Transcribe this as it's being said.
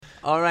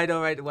All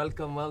right.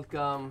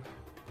 Welcome.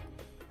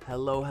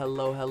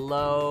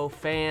 Hello,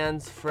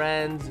 fans,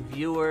 friends,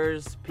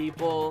 viewers,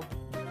 people,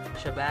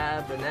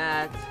 Shabab,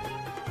 Banat,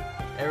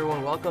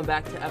 everyone. Welcome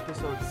back to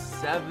episode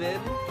 7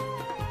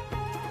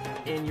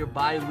 in your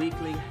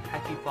bi-weekly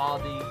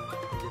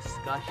Hakifaldi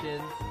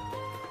discussions,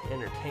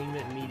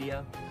 entertainment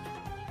media.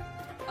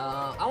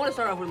 I want to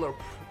start off with a little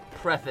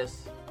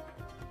preface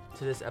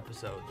to this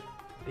episode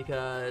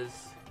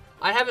because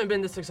I haven't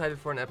been this excited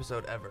for an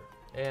episode ever,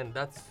 and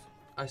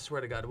I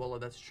swear to God, Wallah,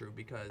 that's true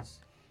because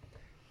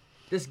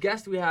this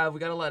guest we got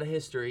a lot of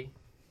history.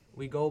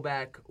 We go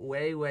back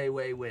way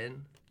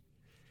when,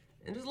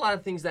 and there's a lot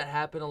of things that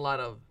happen, a lot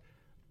of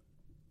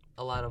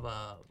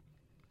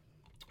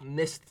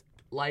missed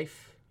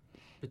life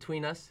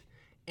between us.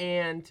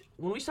 And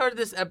when we started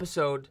this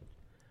episode,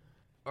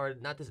 or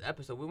not this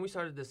episode, when we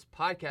started this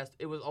podcast,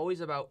 it was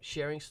always about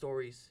sharing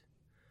stories,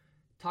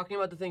 talking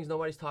about the things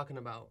nobody's talking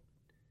about,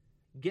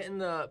 getting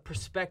the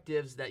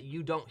perspectives that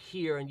you don't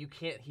hear and you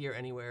can't hear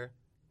anywhere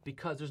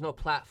because there's no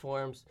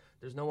platforms,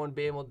 there's no one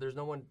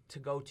to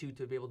go to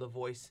be able to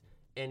voice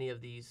any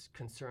of these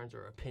concerns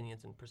or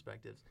opinions and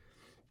perspectives.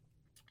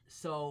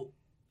 So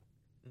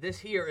this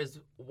here is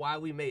why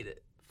we made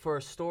it,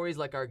 for stories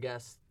like our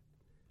guest.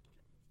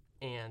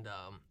 And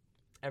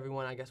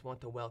everyone, I guess, want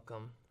to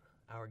welcome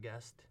our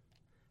guest,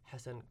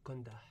 Hassan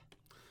Kundah.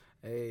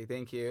 Hey,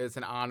 thank you. It's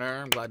an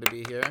honor. I'm glad to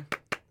be here.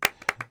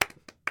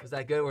 Was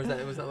that good? Was that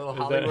a little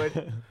Hollywood?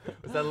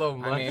 Was that a little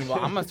much? I mean, well,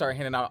 I'm going to start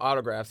handing out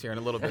autographs here in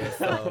a little bit,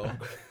 so.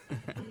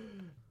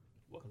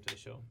 Welcome to the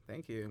show.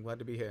 Thank you. I'm glad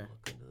to be here.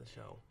 Welcome to the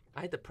show.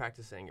 I had to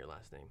practice saying your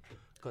last name.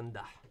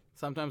 Kundah.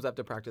 Sometimes I have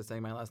to practice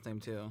saying my last name,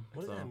 too.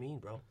 What does that mean,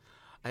 bro?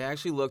 I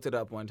actually looked it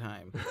up one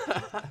time,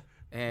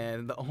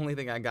 and the only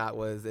thing I got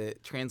was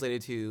it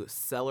translated to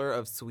seller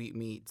of sweet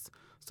meats.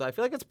 So I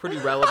feel like it's pretty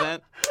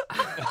relevant.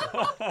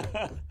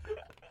 Are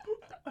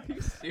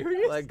you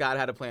serious? Like, God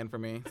had a plan for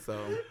me,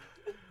 so.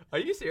 Are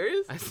you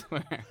serious? I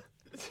swear.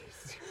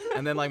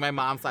 And then, like, my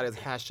mom's side is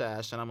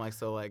hashash, and I'm like,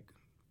 so, like,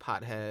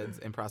 potheads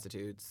and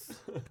prostitutes.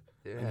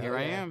 Yeah, And here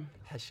I am.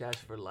 Hashash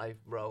for life,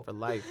 bro. For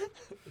life.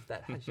 Is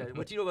that hashash?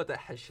 What do you know about that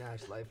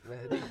hashash life,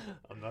 man?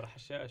 I'm not a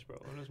hashash, bro.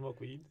 I don't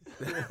smoke weed.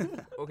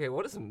 Okay,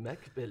 what does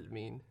mekbil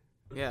mean?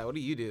 Yeah, what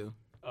do you do?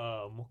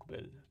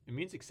 Mukbil. It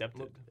means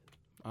accepted.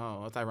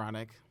 Oh, that's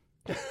ironic.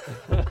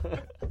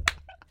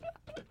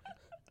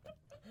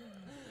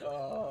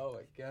 Oh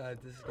my God,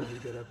 this is gonna be a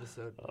good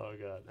episode. Oh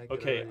god. I can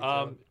Okay.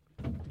 already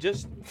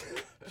Just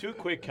 2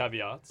 quick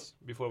caveats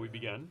before we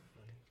begin.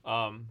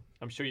 I'm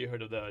sure you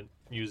heard of the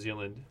New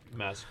Zealand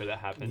massacre that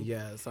happened.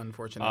 Yes,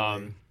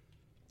 unfortunately.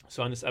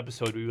 So on this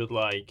episode, we would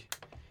like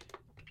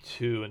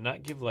to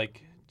not give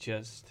like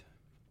just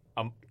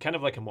kind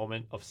of like a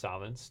moment of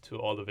silence to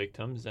all the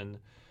victims and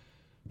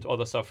to all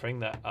the suffering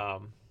that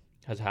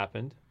has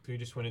happened. We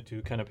just wanted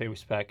to kind of pay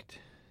respect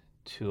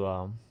to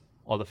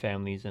all the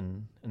families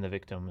and the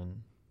victim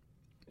and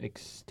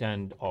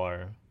extend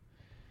our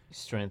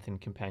strength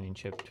and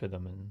companionship to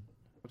them. And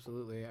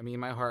Absolutely. I mean,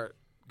 my heart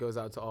goes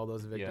out to all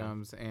those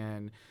victims,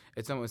 and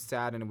it's almost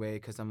sad in a way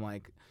because I'm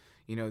like,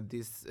 you know,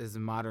 this is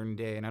modern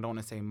day, and I don't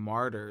want to say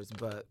martyrs,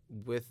 but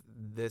with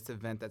this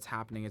event that's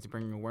happening, it's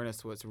bringing awareness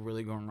to what's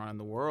really going on in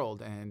the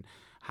world and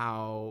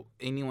how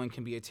anyone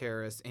can be a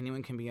terrorist,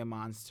 anyone can be a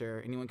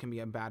monster, anyone can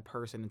be a bad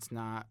person. It's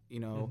not, you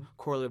know,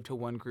 correlative to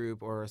one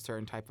group or a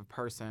certain type of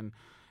person.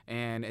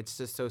 And it's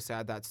just so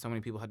sad that so many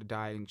people had to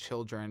die, and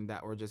children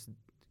that were just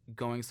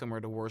going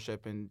somewhere to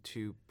worship and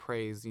to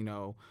praise, you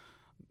know,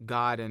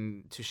 God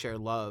and to share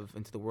love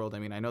into the world. I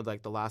mean, I know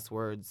like the last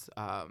words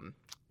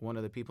one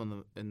of the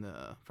people in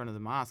the front of the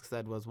mosque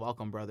said was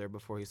 "Welcome, brother"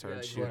 before he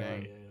started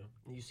shooting.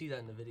 You see that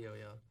in the video,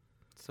 yeah.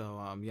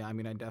 So yeah, I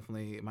mean,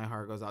 my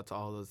heart goes out to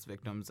all those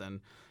victims, and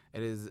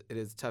it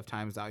is tough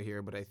times out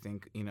here. But I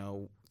think, you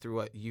know, through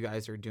what you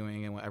guys are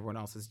doing and what everyone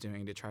else is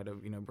doing to try to,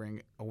 you know,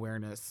 bring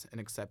awareness and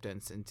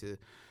acceptance into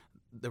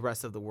the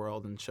rest of the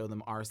world and show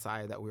them our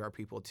side, that we are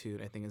people too.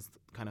 And I think it's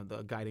kind of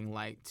the guiding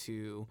light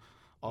to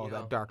all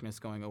that darkness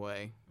going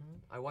away.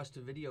 I watched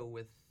a video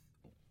with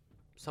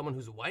someone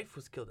whose wife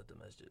was killed at the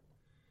masjid,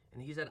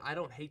 and he said, "I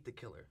don't hate the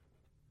killer.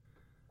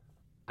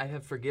 I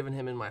have forgiven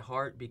him in my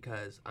heart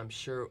because I'm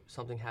sure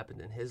something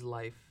happened in his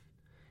life.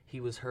 He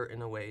was hurt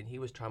in a way, and he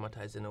was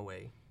traumatized in a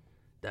way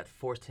that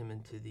forced him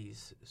into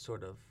these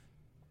sort of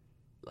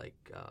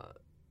like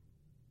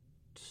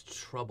just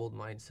troubled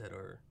mindset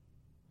or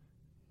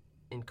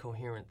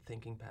incoherent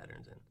thinking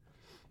patterns." And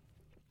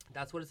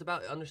that's what it's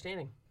about,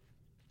 understanding.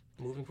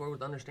 Moving forward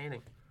with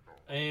understanding.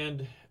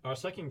 And our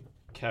second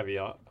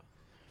caveat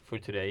for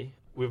today,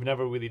 we've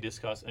never really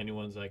discussed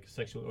anyone's like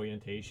sexual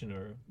orientation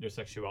or their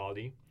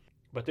sexuality,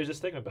 but there's a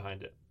stigma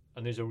behind it,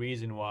 and there's a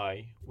reason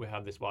why we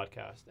have this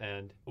podcast,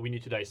 and we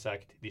need to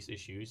dissect these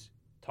issues,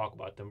 talk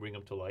about them, bring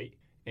them to light,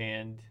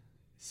 and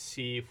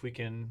see if we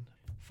can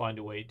find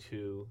a way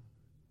to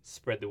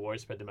spread the word,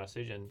 spread the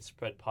message, and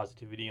spread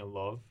positivity and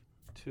love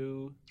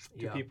to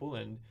people,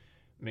 and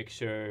make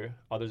sure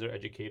others are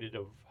educated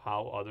of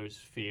how others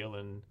feel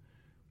and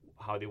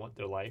how they want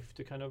their life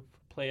to kind of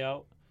play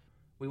out.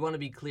 we want to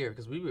be clear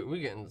because we're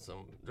getting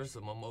there's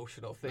some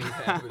emotional things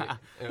happening,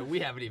 and we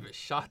haven't even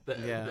shot the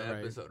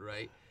episode,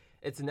 right?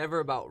 It's never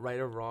about right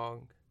or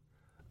wrong.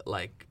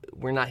 Like,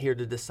 we're not here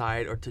to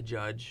decide or to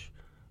judge.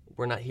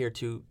 We're not here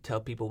to tell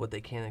people what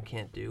they can and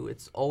can't do.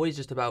 It's always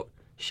just about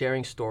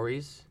sharing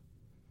stories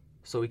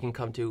so we can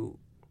come to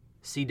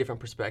see different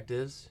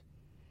perspectives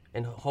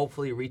and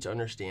hopefully reach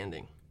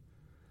understanding.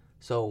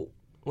 So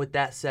with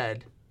that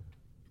said,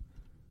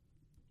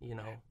 you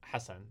know.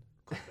 Hassan.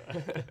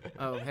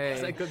 Oh, hey.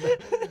 Is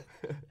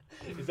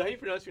that how you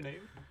pronounce your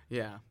name?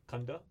 Yeah.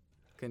 Kanda?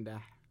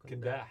 Kinda.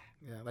 Kinda.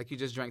 Yeah, like you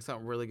just drank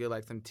something really good,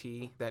 like some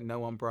tea that no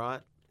one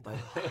brought. Like,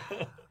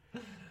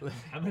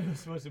 I'm not even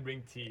supposed to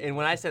bring tea. And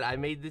when I said I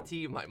made the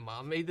tea, my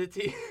mom made the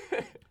tea.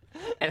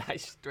 And I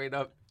straight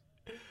up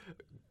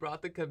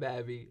brought the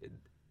kebabi.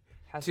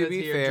 to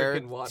be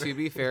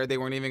fair, they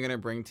weren't even gonna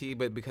bring tea,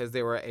 but because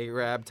they were at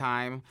Arab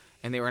time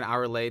and they were an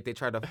hour late, they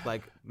tried to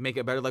like make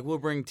it better. Like, we'll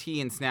bring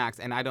tea and snacks,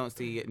 and I don't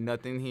see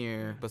nothing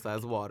here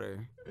besides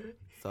water.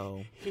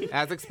 So,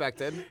 as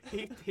expected.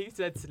 He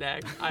said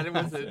snacks. I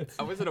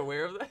wasn't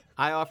aware of that.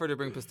 I offered to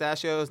bring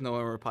pistachios. No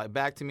one replied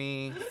back to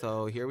me.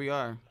 So here we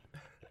are.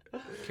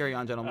 Carry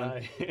on,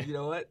 gentlemen. You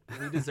know what?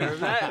 We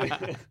deserve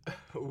that.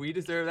 We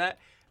deserve that.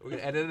 We're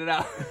gonna edit it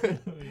out.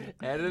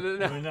 Edit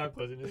it out. We're not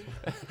closing this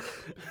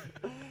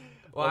one.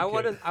 Well,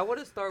 Okay. I want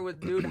to start with,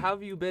 dude. How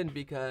have you been?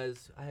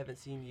 Because I haven't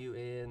seen you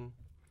in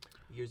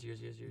years.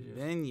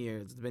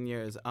 It's been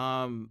years.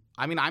 I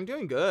mean, I'm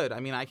doing good. I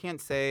mean, I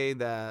can't say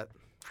that.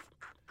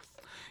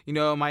 You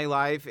know, my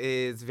life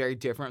is very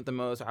different than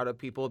most out of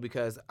people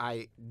because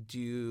I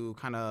do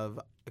kind of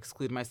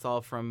exclude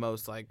myself from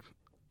most, like,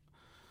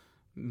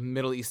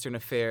 Middle Eastern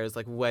affairs,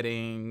 like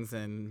weddings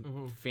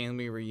and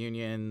family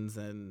reunions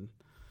and,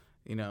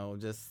 you know,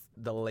 just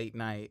the late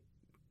night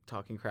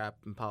talking crap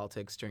and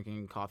politics,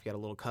 drinking coffee out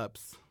of little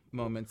cups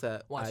moments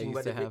that Watching I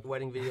used to have.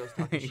 wedding videos,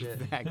 talking shit.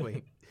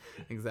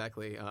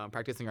 Exactly.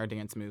 Practicing our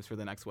dance moves for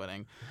the next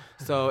wedding.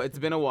 So it's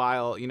been a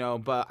while, you know,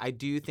 but I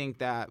do think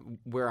that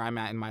where I'm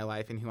at in my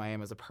life and who I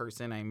am as a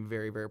person, I'm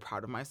very, very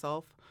proud of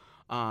myself.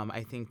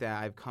 I think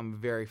that I've come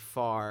very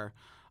far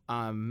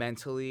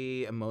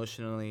mentally,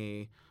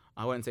 emotionally.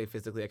 I wouldn't say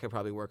physically. I could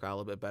probably work out a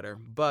little bit better.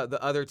 But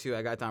the other two,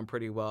 I got down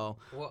pretty well.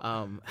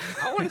 Bro,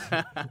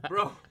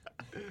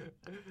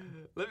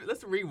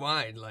 let's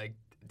rewind like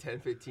 10,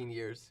 15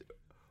 years.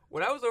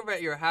 When I was over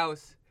at your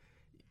house,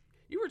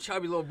 you were a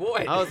chubby little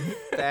boy. I was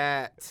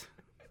fat.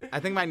 I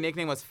think my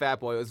nickname was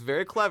Fat Boy. It was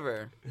very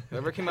clever.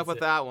 Whoever came up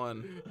with that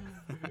one.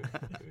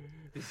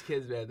 These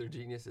kids, man, they're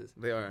geniuses.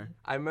 They are.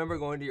 I remember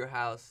going to your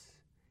house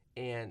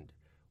and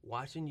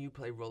watching you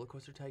play Roller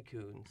Coaster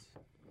Tycoons.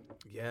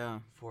 Yeah.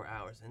 For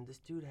hours. And this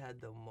dude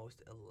had the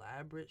most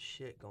elaborate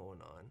shit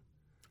going on.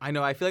 I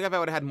know. I feel like if I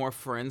would have had more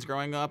friends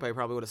growing up, I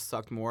probably would have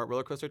sucked more at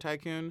Roller Coaster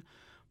Tycoon.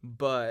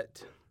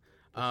 But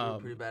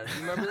pretty bad.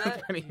 You remember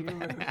that? Pretty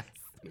bad.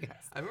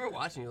 Yes. I remember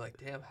watching you like,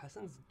 damn,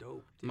 Hassan's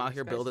dope. Dude. I'm out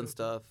here building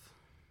stuff.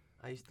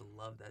 I used to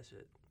love that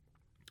shit.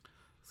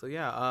 So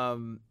yeah,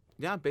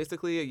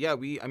 basically, yeah. I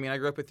mean, I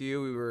grew up with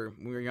you.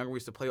 We were younger. We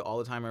used to play all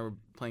the time. I remember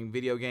playing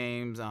video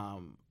games.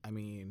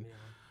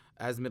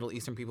 As Middle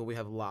Eastern people, we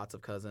have lots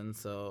of cousins,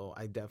 so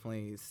I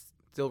definitely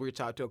still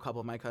reach out to a couple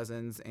of my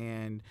cousins.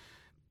 And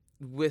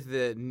with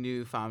the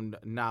newfound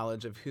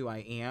knowledge of who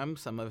I am,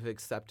 some have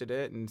accepted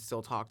it and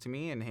still talk to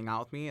me and hang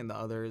out with me, and the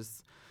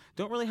others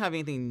don't really have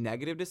anything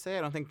negative to say.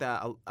 I don't think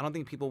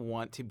people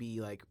want to be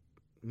like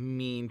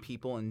mean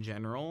people in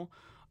general.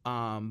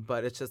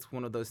 But it's just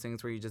one of those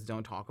things where you just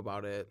don't talk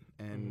about it,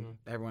 and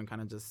everyone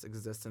kind of just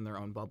exists in their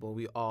own bubble.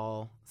 We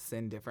all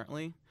sin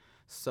differently,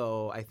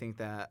 so I think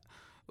that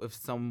if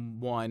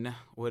someone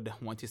would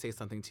want to say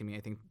something to me,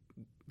 I think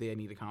they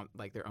need to count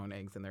like their own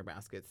eggs in their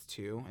baskets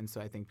too. And so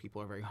I think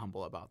people are very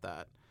humble about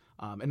that,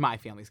 in my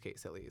family's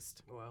case at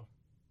least. Wow.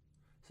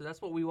 So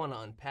that's what we want to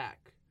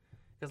unpack,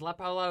 because a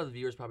lot of the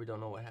viewers probably don't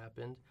know what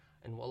happened,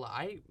 and well,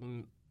 I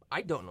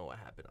don't know what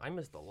happened. I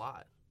missed a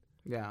lot.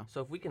 Yeah.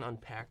 So if we can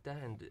unpack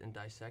that and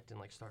dissect and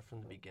like start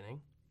from the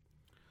beginning,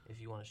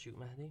 if you want to shoot,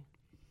 Mahdi.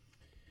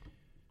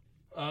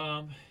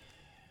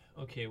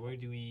 Okay, where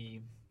do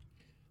we?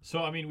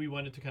 So I mean, we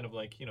wanted to kind of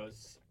like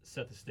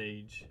set the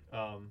stage.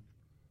 Are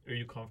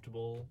you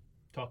comfortable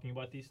talking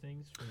about these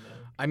things?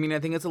 I mean, I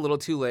think it's a little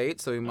too late,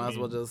 so we might as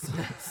well just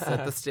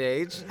set the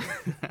stage.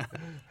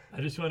 I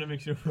just want to make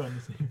sure we're on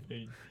the same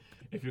page.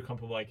 If you're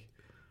comfortable, like,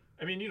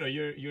 I mean,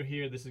 you're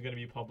here. This is gonna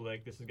be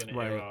public. This is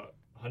gonna air out.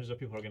 Hundreds of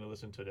people are going to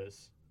listen to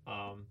this.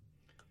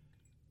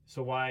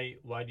 So why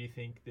do you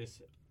think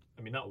this?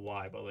 I mean, not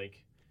why, but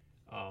like,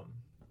 how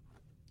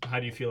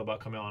do you feel about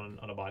coming on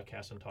a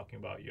podcast and talking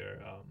about your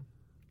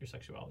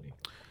sexuality?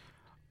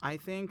 I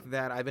think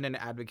that I've been an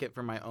advocate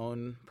for my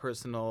own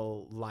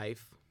personal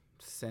life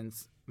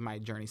since my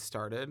journey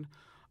started.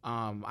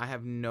 I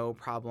have no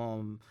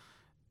problem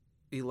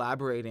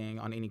elaborating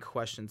on any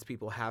questions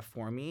people have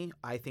for me.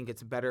 I think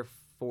it's better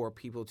for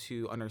people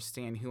to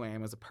understand who I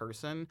am as a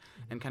person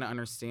and kind of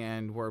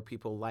understand where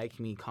people like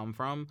me come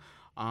from,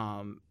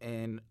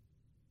 and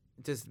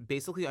just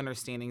basically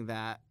understanding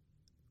that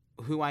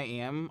who I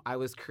am, I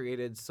was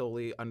created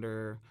solely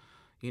under,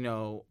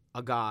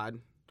 a God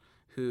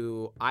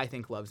who I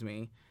think loves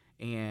me.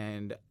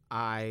 And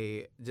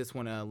I just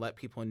want to let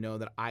people know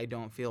that I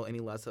don't feel any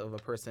less of a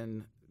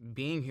person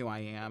being who I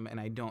am, and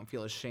I don't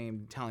feel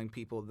ashamed telling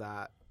people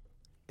that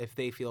if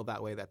they feel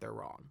that way, that they're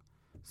wrong.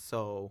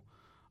 So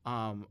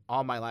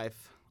all my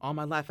life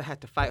I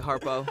had to fight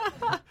Harpo.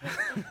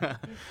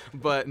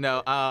 But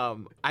no,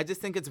 I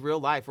just think it's real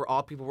life. We're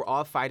all people. We're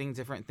all fighting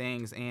different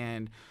things.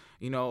 And,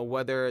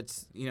 whether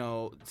it's,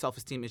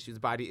 self-esteem issues,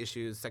 body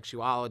issues,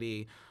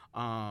 sexuality,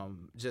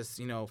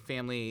 just,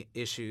 family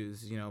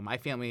issues. My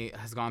family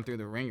has gone through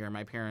the ringer.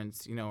 My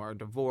parents, are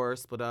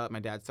divorced, split up. My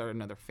dad started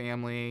another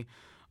family.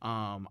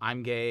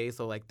 I'm gay.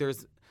 So, like,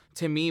 there's,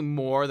 to me,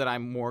 more that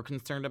I'm more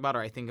concerned about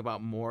or I think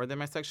about more than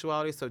my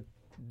sexuality. So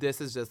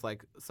this is just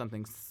like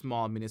something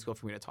small, minuscule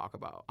for me to talk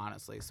about,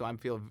 honestly. So I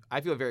feel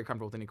very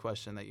comfortable with any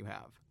question that you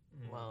have.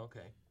 Wow.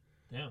 Okay.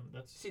 Yeah.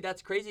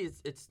 That's crazy.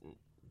 It's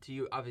to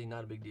you obviously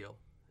not a big deal.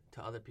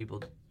 To other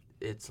people,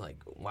 it's like,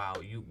 wow,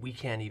 we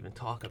can't even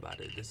talk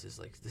about it. This is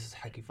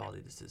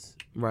hekifali. This is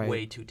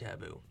way too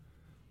taboo.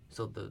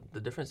 So the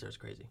difference there is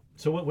crazy.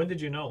 So when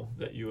did you know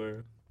that you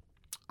were?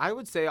 I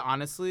would say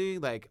honestly,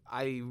 like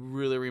I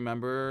really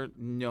remember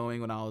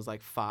knowing when I was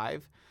like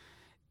 5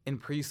 in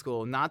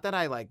preschool. Not that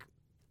I like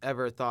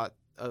ever thought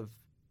of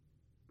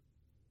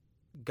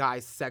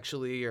guys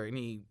sexually or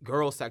any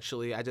girl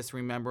sexually. I just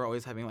remember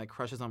always having like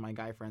crushes on my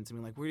guy friends and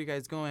being like, where are you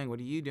guys going? What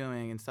are you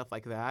doing? And stuff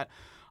like that.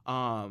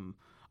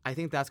 I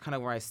think that's kind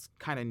of where I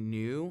kind of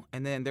knew.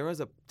 And then there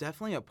was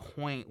definitely a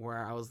point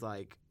where I was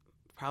like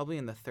probably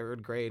in the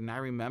 3rd grade, and I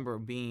remember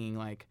being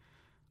like,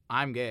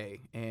 I'm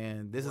gay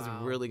and this is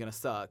really going to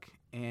suck.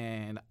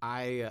 And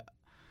I,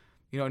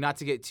 not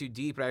to get too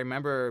deep, but I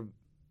remember.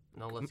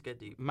 No, let's get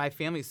deep. My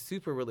family's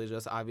super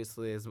religious,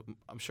 obviously, as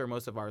I'm sure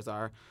most of ours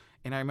are.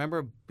 And I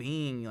remember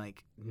being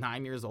like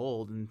 9 years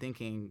old and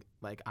thinking,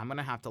 like, I'm going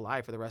to have to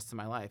lie for the rest of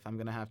my life. I'm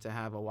going to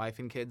have a wife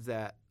and kids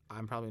that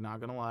I'm probably not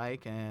going to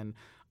like. And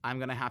I'm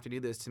going to have to do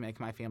this to make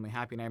my family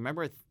happy. And I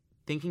remember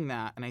thinking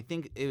that. And I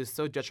think it was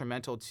so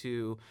detrimental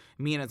to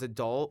me and as an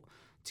adult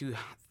to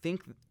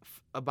think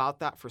about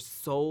that for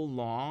so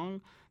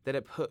long that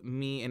it put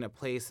me in a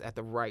place at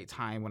the right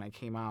time when I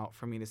came out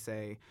for me to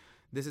say,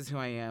 this is who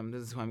I am,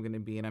 this is who I'm going to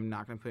be, and I'm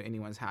not going to put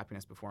anyone's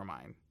happiness before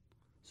mine.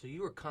 So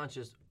you were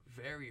conscious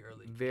very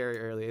early. Very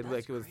early.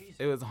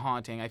 It was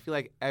haunting. I feel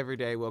like every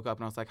day I woke up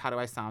and I was like, how do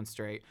I sound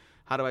straight?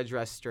 How do I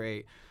dress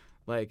straight?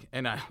 Like,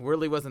 and I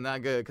really wasn't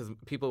that good because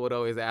people would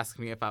always ask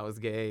me if I was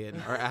gay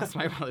or ask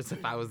my brothers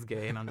if I was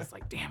gay, and I'm just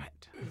like, damn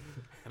it.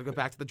 Gotta go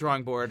back to the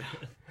drawing board.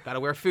 Gotta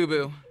wear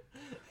FUBU.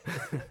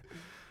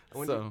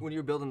 When you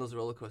were building those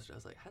roller coasters, I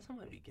was like, how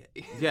somebody be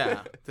gay?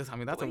 Yeah. That's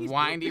a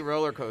windy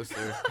roller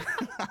coaster.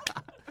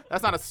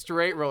 That's not a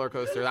straight roller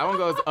coaster. That one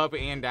goes up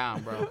and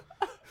down, bro.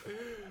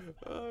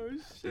 Oh,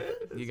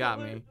 shit. You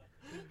got me.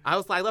 I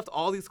left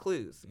all these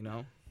clues,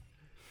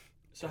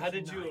 So how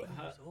did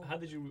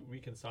you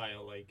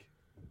reconcile, like,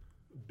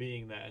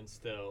 being that and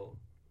still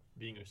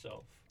being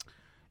yourself?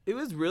 It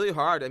was really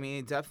hard. I mean,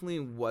 it definitely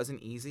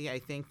wasn't easy. I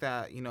think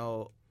that,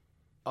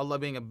 Allah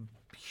being a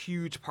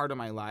huge part of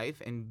my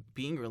life and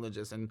being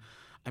religious. And,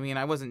 I mean,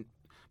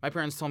 my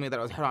parents told me that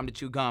it was haram to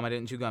chew gum. I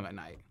didn't chew gum at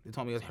night. They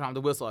told me it was haram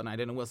to whistle at night. I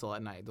didn't whistle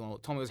at night. They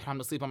told me it was haram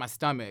to sleep on my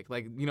stomach.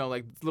 Like,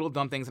 like little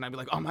dumb things. And I'd be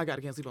like, oh, my God,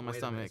 I can't sleep on my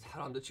stomach. It's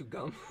haram to chew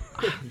gum?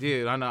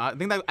 Dude, I don't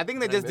know. I think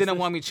they just didn't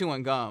want me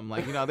chewing gum.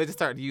 Like, they just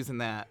started using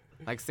that.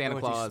 Like Santa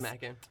Claus. I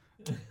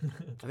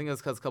think it was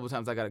because a couple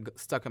times I got it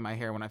stuck in my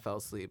hair when I fell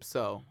asleep.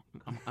 So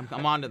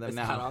I'm on to them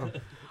now.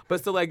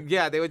 But so, like,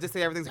 yeah, they would just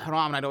say everything's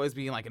haram, and I'd always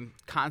be, like, in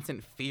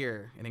constant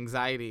fear and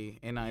anxiety.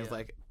 And I was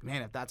like,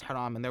 man, if that's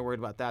haram and they're worried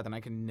about that, then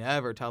I can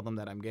never tell them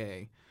that I'm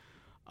gay.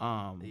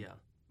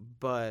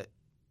 But.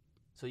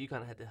 So you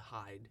kind of had to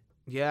hide.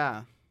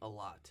 Yeah. A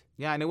lot.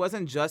 Yeah, and it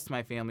wasn't just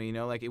my family,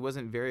 like, it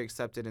wasn't very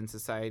accepted in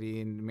society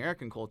and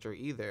American culture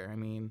either. I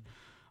mean,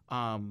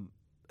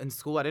 in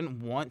school, I didn't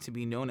want to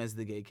be known as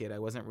the gay kid. I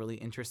wasn't really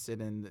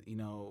interested in,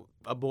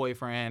 a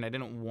boyfriend. I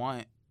didn't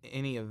want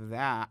any of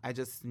that. I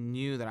just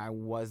knew that I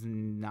was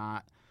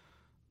not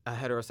a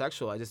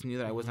heterosexual. I just knew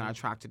that I was not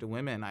attracted to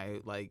women.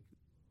 I, like,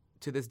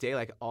 to this day,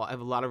 like, I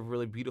have a lot of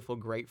really beautiful,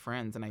 great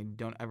friends, and I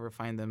don't ever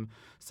find them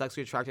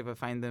sexually attractive. I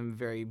find them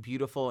very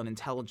beautiful and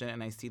intelligent,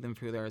 and I see them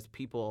through there as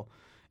people.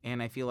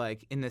 And I feel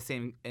like in the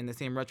same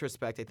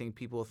retrospect, I think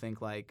people think,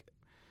 like,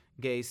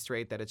 gay,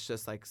 straight, that it's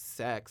just like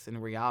sex. In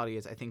reality,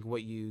 is I think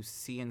what you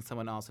see in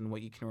someone else and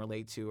what you can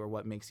relate to or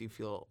what makes you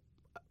feel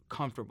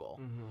comfortable.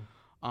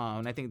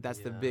 And I think that's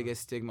the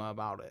biggest stigma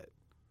about it.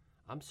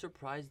 I'm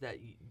surprised that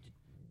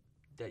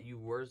you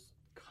were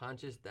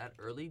conscious that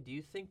early. Do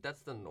you think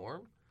that's the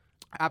norm?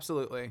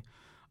 Absolutely.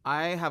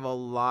 I have a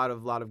lot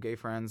of gay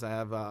friends. I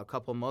have a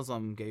couple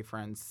Muslim gay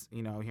friends,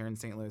 here in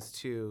St. Louis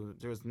too.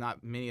 There's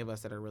not many of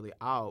us that are really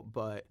out,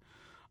 but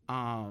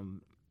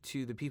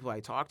to the people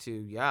I talk to,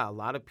 yeah, a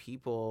lot of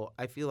people,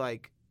 I feel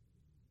like,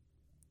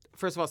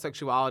 first of all,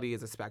 sexuality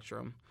is a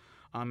spectrum.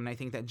 And I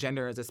think that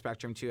gender is a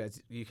spectrum too,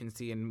 as you can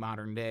see in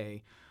modern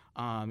day.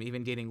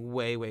 even dating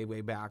way, way,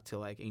 way back to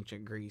like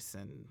ancient Greece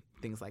and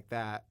things like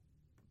that.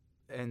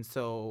 And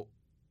so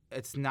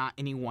it's not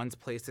anyone's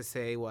place to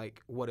say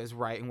like what is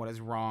right and what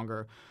is wrong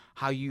or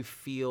how you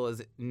feel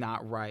is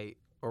not right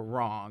or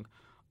wrong.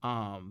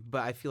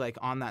 But I feel like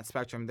on that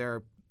spectrum, there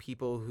are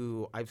people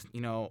who I've,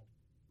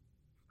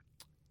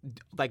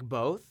 like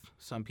both.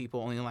 Some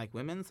people only like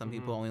women. Some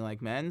people only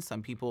like men.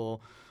 Some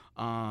people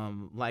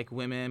like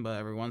women, but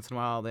every once in a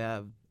while they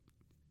have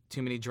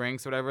too many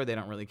drinks or whatever. They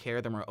don't really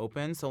care. They're more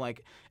open. So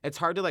like it's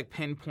hard to like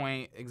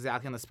pinpoint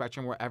exactly on the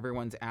spectrum where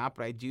everyone's at.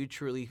 But I do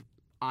truly,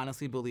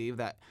 honestly believe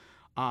that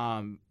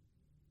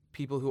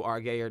people who are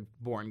gay are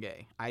born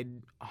gay. I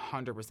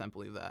 100%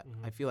 believe that.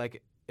 I feel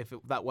like if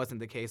that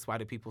wasn't the case, why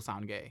do people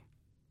sound gay?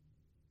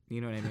 You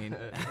know what I mean?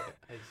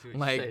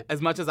 Like,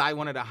 as much as I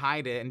wanted to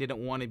hide it and didn't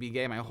want to be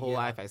gay my whole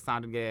life, I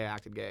sounded gay, I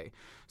acted gay.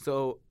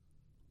 So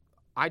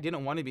I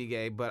didn't want to be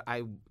gay, but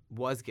I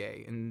was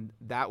gay. And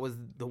that was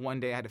the one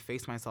day I had to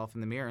face myself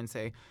in the mirror and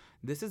say,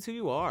 this is who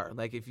you are.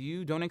 Like, if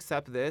you don't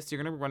accept this,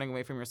 you're going to be running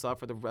away from yourself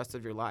for the rest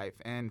of your life.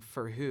 And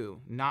for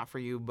who? Not for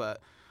you, but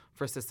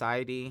for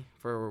society,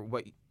 for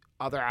what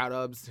other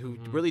Arabs who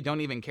really don't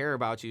even care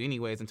about you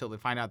anyways until they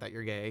find out that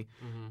you're gay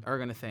are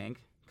going to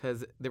think.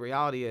 Because the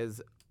reality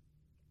is,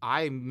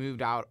 I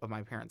moved out of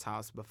my parents'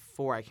 house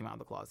before I came out of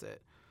the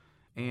closet.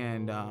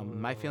 And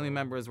my family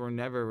members were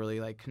never really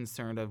like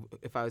concerned of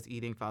if I was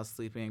eating, if I was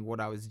sleeping, what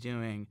I was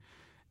doing.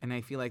 And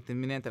I feel like the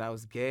minute that I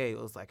was gay, it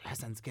was like,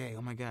 Hassan's gay.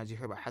 Oh my God, you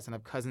heard about Hassan? I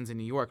have cousins in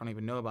New York. I don't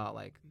even know about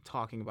like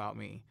talking about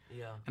me.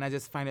 Yeah. And I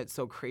just find it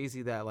so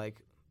crazy that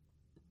like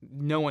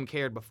no one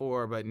cared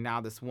before, but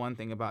now this one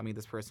thing about me,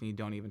 this person you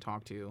don't even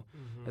talk to,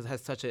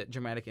 has such a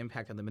dramatic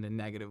impact on them in a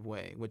negative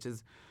way, which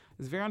is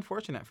very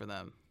unfortunate for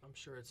them. I'm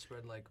sure it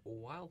spread like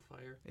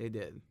wildfire. It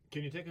did.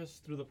 Can you take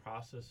us through the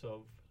process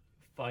of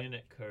finding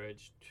that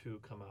courage to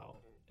come out,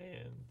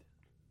 and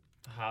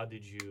how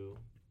did you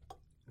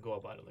go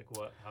about it? Like,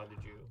 how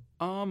did you?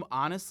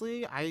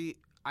 Honestly, I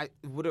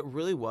what it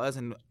really was,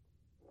 and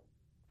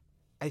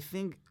I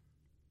think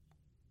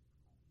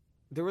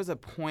there was a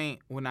point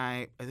when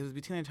it was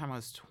between the time I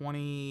was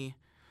 23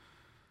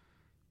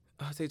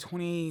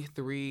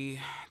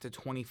 to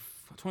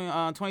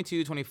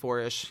 22,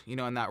 24-ish,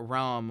 in that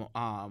realm,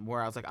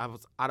 where I was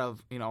out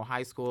of,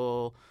 high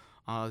school,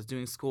 I was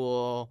doing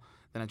school,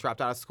 then I dropped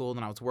out of school,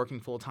 then I was working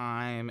full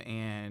time,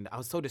 and I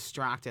was so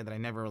distracted that I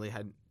never really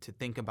had to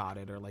think about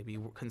it or like be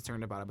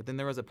concerned about it. But then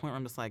there was a point where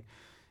I'm just like,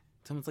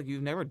 someone's like,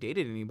 you've never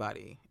dated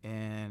anybody.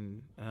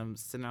 And I'm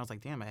sitting there, I was like,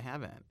 damn, I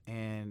haven't.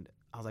 And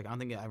I was like, I don't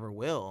think I ever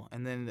will.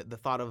 And then the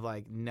thought of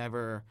like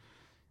never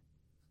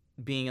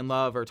being in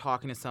love or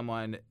talking to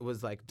someone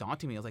was like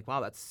daunting me. I was like, wow,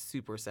 that's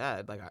super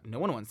sad. Like, no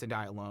one wants to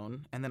die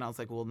alone. And then I was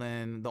like, well,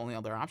 then the only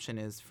other option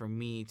is for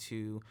me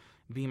to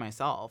be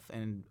myself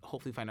and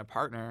hopefully find a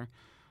partner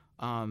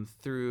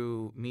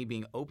through me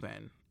being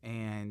open.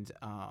 And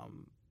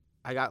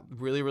I got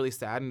really, really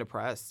sad and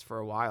depressed for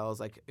a while. I was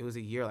like, it was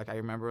a year. Like, I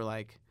remember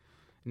like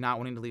not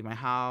wanting to leave my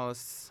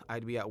house.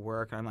 I'd be at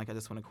work and I'm like, I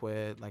just want to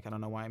quit. Like, I don't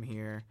know why I'm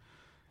here.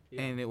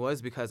 Yeah. And it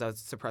was because I was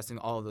suppressing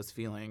all of those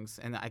feelings.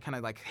 And I kind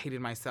of like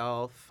hated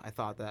myself. I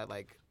thought that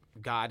like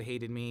God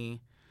hated me.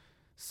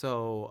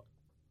 So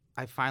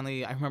I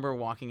remember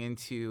walking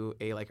into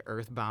a like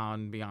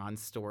Earthbound Beyond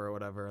store or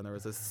whatever, and there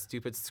was this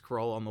stupid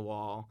scroll on the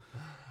wall.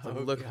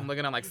 I'm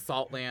looking at like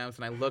salt lamps,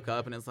 and I look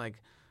up and it's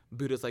like,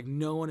 Buddha's like,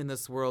 no one in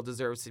this world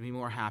deserves to be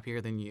more happier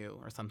than you,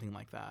 or something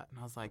like that. And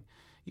I was like,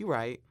 you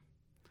right.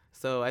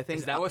 So I think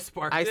is that what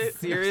sparked it? I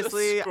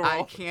seriously,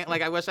 I can't,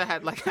 like, I wish I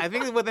had, like, I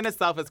think within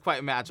itself it's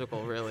quite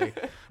magical, really.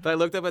 But I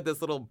looked up at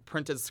this little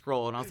printed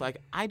scroll and I was like,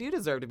 I do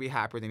deserve to be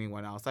happier than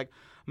anyone else. Like,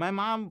 my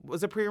mom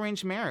was a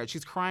prearranged marriage.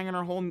 She's crying in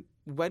her whole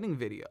wedding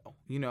video,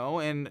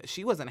 and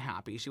she wasn't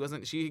happy.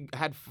 She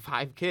had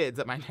 5 kids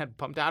that my dad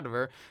pumped out of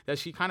her that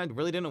she kind of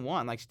really didn't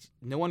want. Like,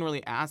 no one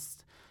really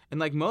asked. And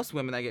like most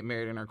women that get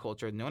married in our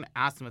culture, no one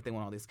asks them if they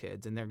want all these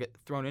kids, and they get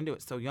thrown into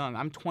it so young.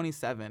 I'm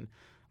 27.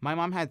 My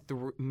mom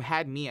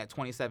had me at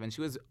 27.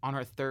 She was on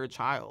her 3rd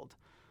child.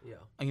 Yeah.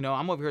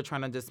 I'm over here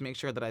trying to just make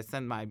sure that I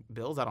send my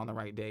bills out on the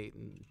right date,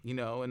 and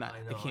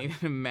I can't even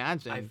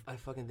imagine. I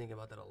fucking think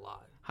about that a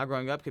lot. How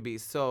growing up could be.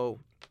 So,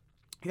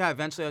 yeah,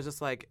 eventually I was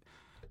just like,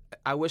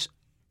 I wish,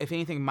 if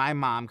anything, my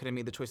mom could have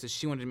made the choices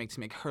she wanted to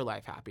make her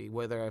life happy,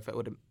 whether if it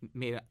would have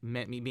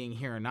meant me being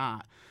here or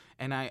not.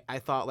 And I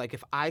thought, like,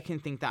 if I can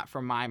think that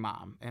for my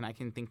mom, and I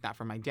can think that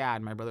for my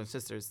dad, my brothers and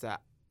sisters,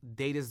 that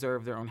they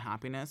deserve their own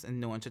happiness and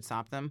no one should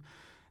stop them,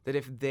 that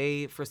if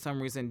they, for some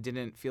reason,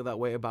 didn't feel that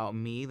way about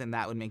me, then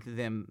that would make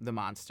them the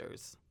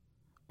monsters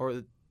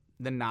or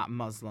the not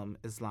Muslim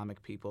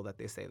Islamic people that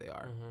they say they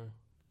are.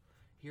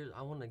 Here,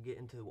 I want to get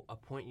into a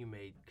point you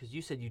made, because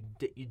you said you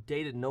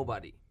dated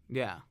nobody.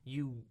 Yeah.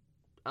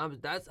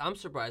 I'm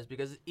surprised,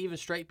 because even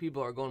straight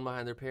people are going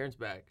behind their parents'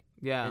 back.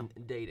 Yeah. And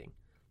dating.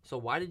 So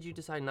why did you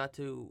decide not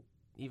to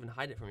even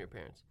hide it from your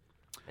parents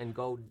and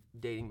go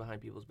dating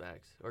behind people's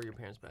backs or your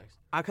parents' backs?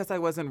 Because I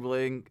wasn't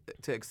willing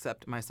to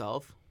accept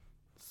myself.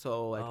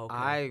 So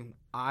like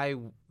I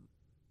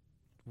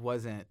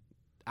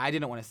I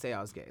didn't want to say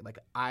I was gay. Like,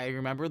 I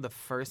remember the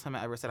first time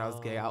I ever said I was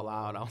gay out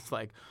loud, I was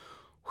like,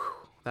 whew,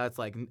 that's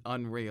like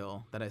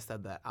unreal that I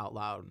said that out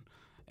loud.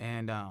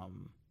 And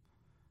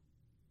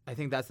I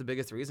think that's the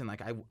biggest reason.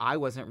 Like, I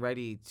wasn't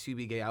ready to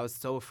be gay. I was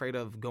so afraid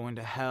of going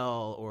to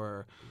hell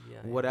or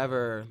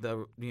whatever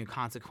the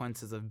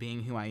consequences of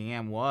being who I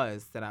am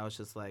was, that I was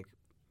just like,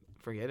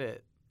 forget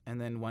it. And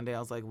then one day I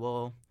was like,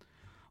 well,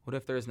 what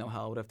if there is no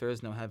hell? What if there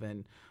is no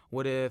heaven?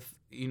 What if,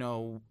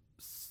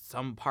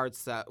 some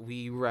parts that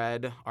we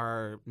read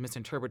are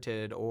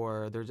misinterpreted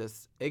or they're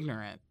just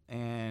ignorant?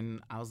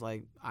 And I was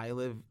like, I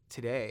live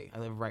today. I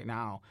live right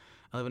now.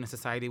 I live in a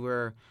society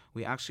where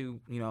we actually,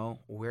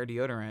 wear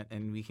deodorant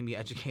and we can be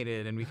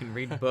educated and we can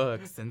read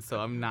books. And so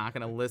I'm not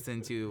going to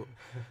listen to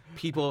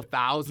people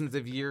thousands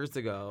of years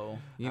ago,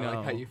 I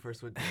like how you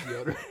first went to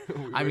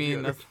deodorant. I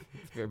mean, that's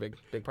a very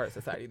big part of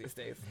society these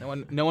days.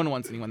 No one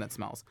wants anyone that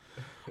smells.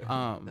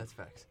 That's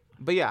facts.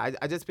 But yeah,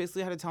 I just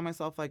basically had to tell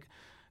myself, like,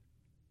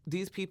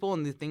 these people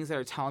and the things that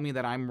are telling me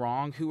that I'm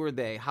wrong, who are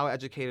they? How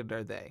educated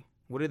are they?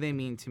 What do they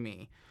mean to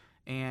me?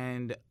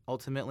 And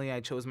ultimately, I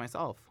chose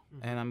myself.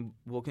 Mm-hmm. And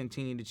I will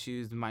continue to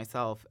choose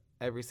myself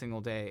every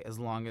single day as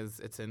long as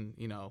it's in,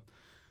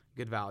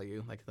 good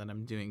value, like that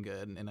I'm doing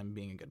good and I'm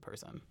being a good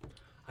person.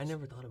 I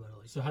never thought about it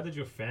like that. So how did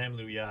your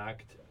family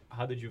react?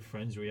 How did your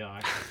friends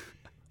react?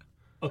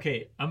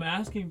 Okay, I'm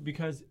asking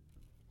because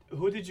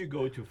who did you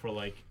go to for,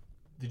 like,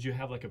 did you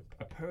have like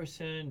a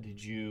person?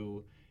 Did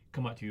you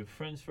come out to your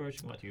friends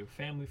first? Come out to your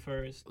family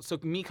first? So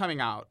me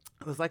coming out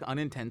was like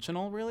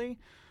unintentional, really.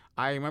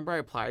 I remember I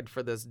applied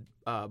for this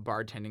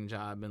bartending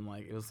job, and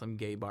like it was some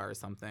gay bar or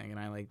something, and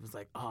I was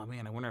like, oh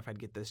man, I wonder if I'd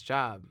get this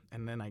job.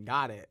 And then I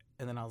got it,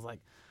 and then I was like,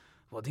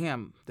 well,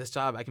 damn, this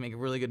job I can make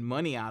really good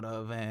money out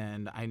of,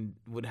 and I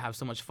would have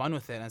so much fun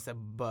with it. And I said,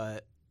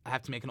 but I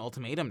have to make an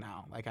ultimatum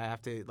now. Like, I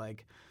have to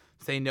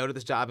say no to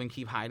this job and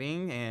keep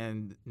hiding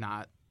and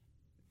not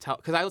tell,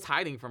 because I was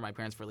hiding from my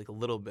parents for like a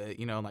little bit,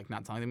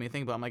 not telling them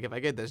anything. But I'm like, if I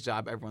get this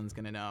job, everyone's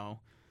gonna know,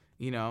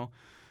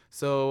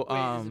 So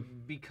wait, is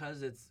it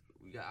because it's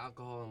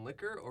alcohol and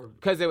liquor, or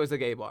because it was a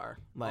gay bar?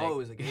 Like, it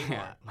was a gay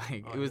bar.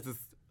 It was just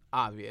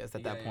obvious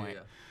at that point.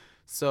 Yeah.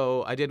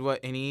 So I did what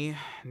any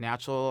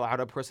natural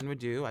adult person would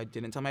do. I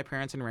didn't tell my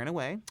parents and ran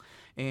away,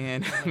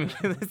 and moved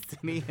to the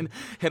city and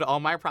hid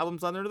all my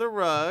problems under the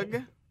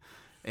rug,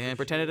 and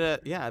pretended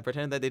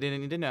that they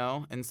didn't need to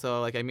know. And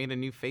so I made a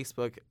new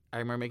Facebook. I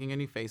remember making a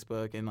new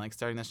Facebook and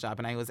starting this job,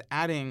 and I was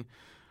adding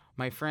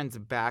my friends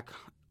back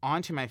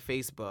onto my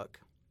Facebook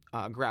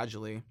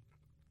gradually,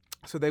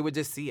 so they would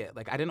just see it.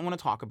 I didn't want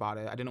to talk about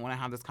it. I didn't want to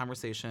have this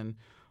conversation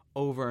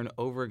over and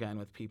over again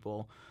with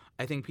people.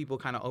 I think people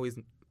kind of always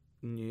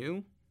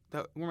knew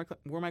that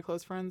were my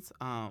close friends.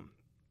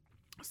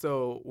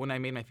 So when I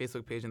made my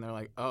Facebook page and they're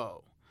like,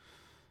 oh,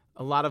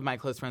 a lot of my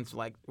close friends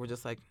were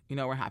just like,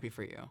 we're happy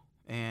for you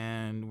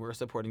and we're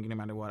supporting you no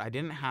matter what. I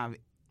didn't have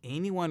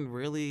anyone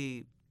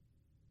really,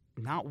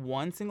 not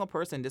one single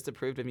person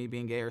disapproved of me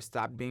being gay or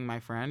stopped being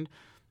my friend,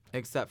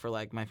 except for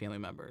my family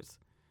members.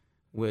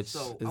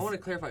 So I want to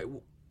clarify,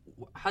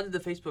 how did the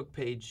Facebook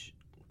page,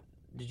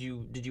 did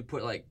you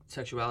put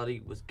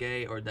sexuality was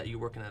gay, or that you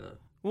working at a...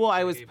 Well,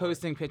 I was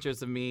posting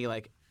pictures of me,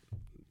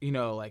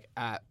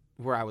 at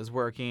where I was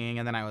working,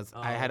 and then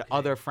I had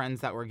other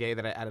friends that were gay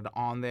that I added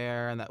on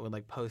there, and that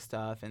would post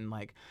stuff, and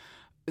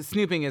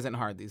snooping isn't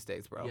hard these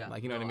days, bro. Yeah,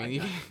 what I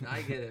mean?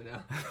 I get it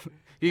now.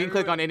 You can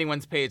click on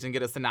anyone's page and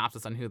get a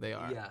synopsis on who they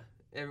are. Yeah,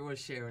 everyone's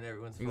sharing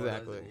everyone's photos.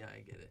 Exactly. And I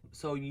get it.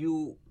 So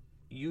you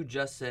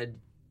just said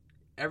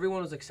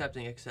everyone was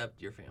accepting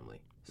except your family.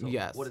 So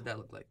yes. What did that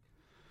look like?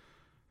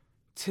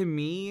 To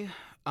me,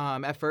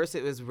 at first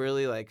it was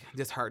really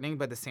disheartening,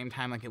 but at the same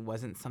time, it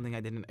wasn't something I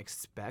didn't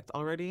expect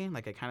already.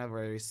 I kind of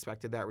already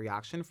expected that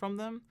reaction from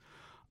them.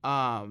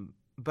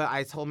 But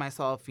I told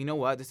myself, you know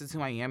what, this is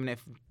who I am, and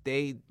if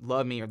they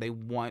love me or they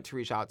want to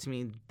reach out to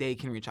me, they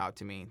can reach out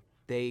to me.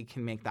 They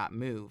can make that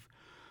move.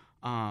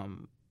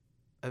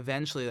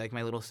 Eventually,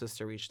 my little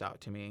sister reached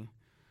out to me,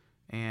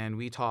 and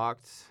we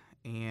talked.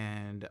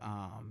 And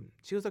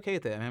she was okay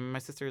with it. I mean, my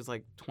sister is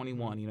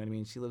 21, you know what I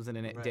mean? She lives in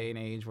a day and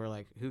age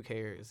where, who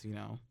cares,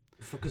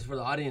 Because for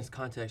the audience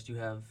context, you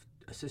have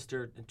a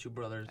sister and two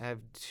brothers. I have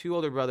 2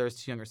 older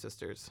brothers, 2 younger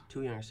sisters.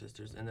 2 younger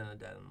sisters, and then a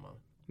dad and a mom.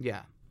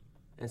 Yeah.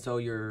 And so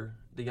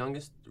the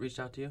youngest reached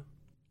out to you?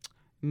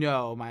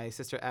 No, my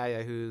sister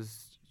Aya,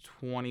 who's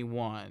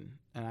 21,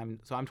 and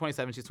I'm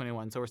 27, she's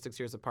 21, so we're 6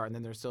 years apart, and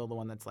then there's still the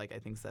one that's I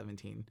think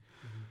 17.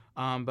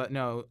 Mm-hmm. But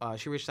no,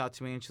 she reached out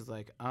to me and she's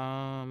like,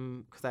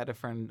 because I had a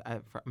friend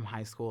from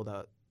high school,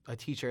 a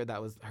teacher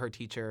that was her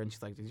teacher, and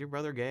she's like, is your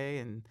brother gay?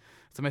 And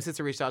so my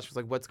sister reached out, she was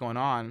like, what's going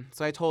on?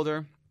 So I told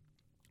her.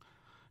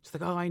 She's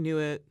like, oh, I knew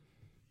it.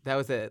 That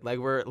was it.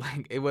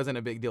 It wasn't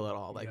a big deal at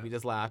all. We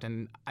just laughed,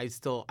 and I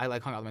hung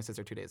out with my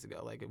sister 2 days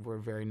ago. We're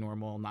very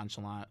normal,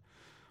 nonchalant.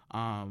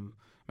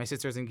 My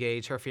sister's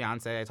engaged. Her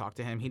fiance, I talked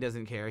to him. He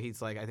doesn't care.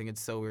 He's like, I think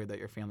it's so weird that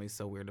your family's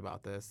so weird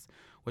about this,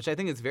 which I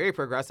think is very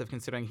progressive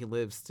considering he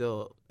lives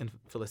still in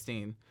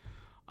Philistine.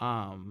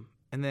 And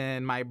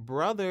then my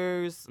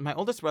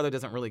oldest brother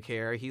doesn't really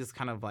care. He's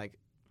kind of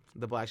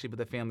the black sheep of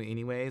the family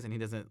anyways, and he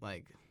doesn't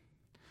like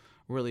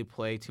really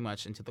play too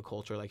much into the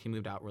culture. Like he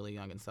moved out really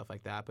young and stuff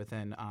like that. But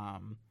then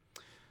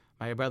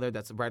my brother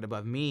that's right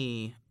above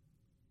me,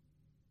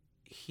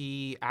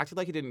 he acted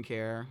like he didn't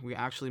care. We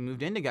actually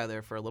moved in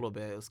together for a little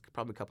bit. It was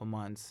probably a couple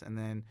months. And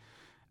then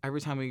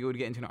every time we would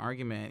get into an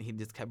argument, he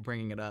just kept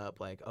bringing it up.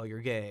 Like, oh, you're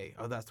gay.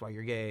 Oh, that's why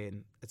you're gay.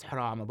 And it's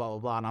haram, blah, blah,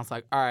 blah. And I was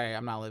like, all right,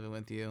 I'm not living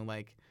with you.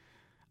 Like,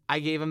 I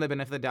gave him the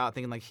benefit of the doubt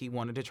thinking like he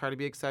wanted to try to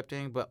be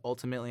accepting. But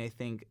ultimately, I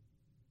think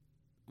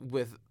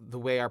with the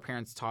way our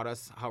parents taught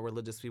us how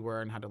religious we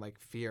were and how to like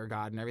fear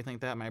God and everything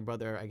like that, my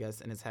brother, I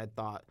guess, in his head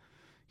thought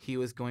he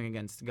was going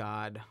against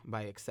God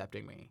by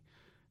accepting me.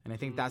 And I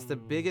think that's the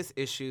biggest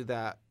issue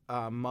that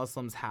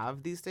Muslims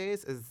have these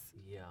days is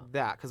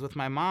that. Because with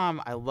my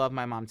mom, I love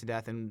my mom to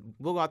death, and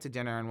we'll go out to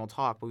dinner and we'll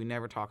talk, but we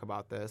never talk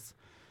about this.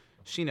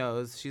 She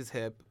knows, she's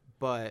hip,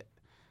 but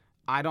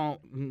I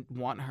don't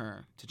want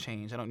her to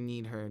change. I don't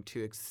need her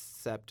to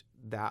accept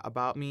that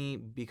about me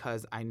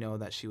because I know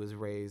that she was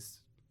raised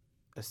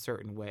a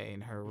certain way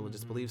and her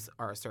religious beliefs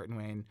are a certain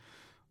way. And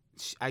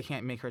I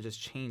can't make her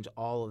just change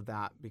all of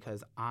that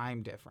because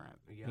I'm different.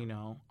 You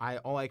know,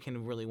 all I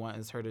can really want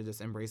is her to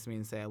just embrace me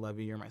and say, I love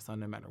you, you're my son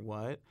no matter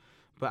what.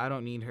 But I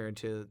don't need her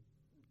to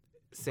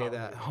say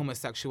that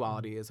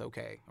homosexuality is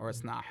okay or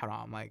it's not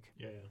haram. Like,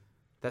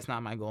 that's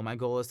not my goal. My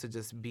goal is to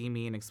just be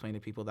me and explain to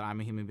people that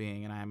I'm a human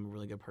being and I'm a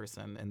really good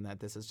person and that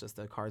this is just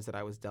the cards that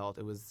I was dealt.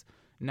 It was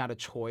not a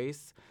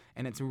choice,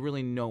 and it's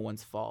really no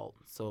one's fault.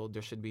 So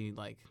there should be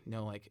like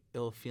no like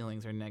ill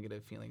feelings or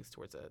negative feelings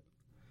towards it.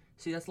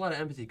 See, that's a lot of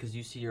empathy because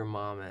you see your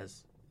mom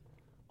as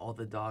all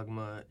the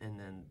dogma and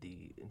then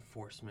the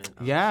enforcement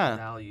of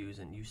values,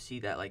 and you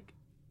see that like,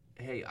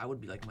 hey, I would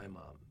be like my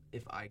mom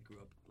if I grew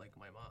up like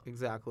my mom.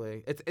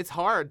 Exactly. It's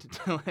hard.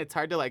 It's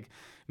hard to like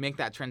make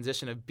that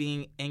transition of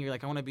being angry.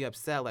 Like I want to be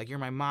upset. Like you're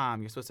my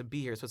mom. You're supposed to be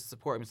here. You're supposed to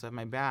support me. You're supposed to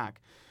have my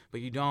back,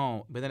 but you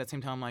don't. But then at the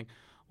same time, I'm like,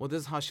 well,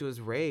 this is how she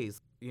was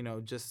raised. You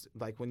know, just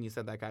like when you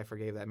said that guy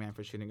forgave that man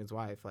for shooting his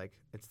wife. Like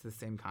it's the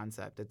same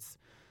concept.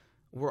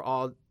 We're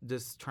all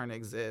just trying to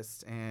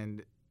exist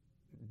and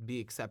be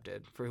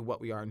accepted for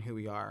what we are and who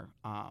we are,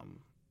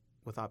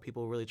 without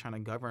people really trying to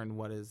govern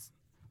what is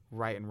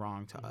right and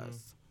wrong to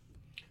us.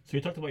 So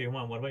you talked about your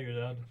mom. What about your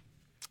dad?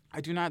 I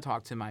do not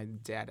talk to my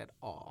dad at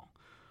all.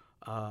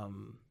 I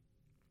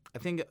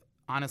think,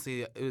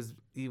 honestly, it was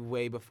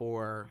way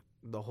before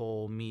the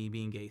whole me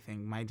being gay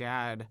thing. My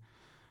dad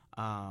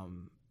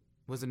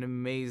was an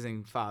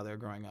amazing father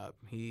growing up.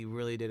 He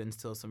really did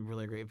instill some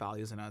really great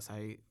values in us.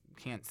 I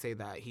can't say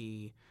that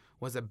he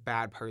was a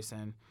bad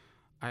person.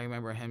 I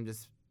remember him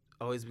just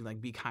always being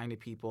like, be kind to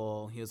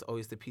people. He was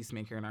always the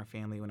peacemaker in our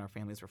family when our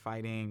families were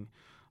fighting.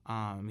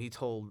 He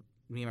told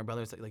me and my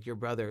brothers, like your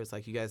brothers,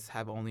 like you guys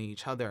have only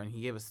each other. And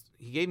he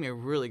gave me a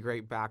really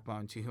great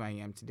backbone to who I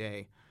am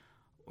today.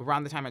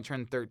 Around the time I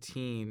turned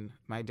 13,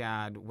 my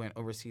dad went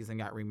overseas and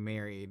got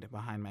remarried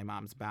behind my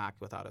mom's back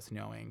without us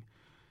knowing,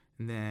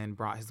 and then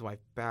brought his wife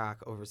back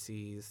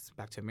overseas,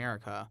 back to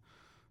America.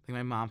 I think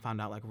my mom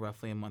found out like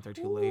roughly a month or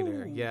two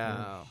later.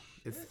 Yeah,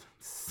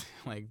 it's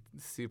like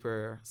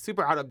super,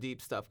 super out of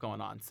deep stuff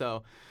going on.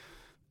 So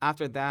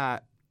after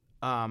that,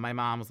 my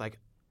mom was like,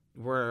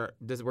 we're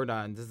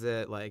done. This is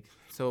it. Like,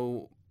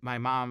 so my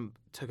mom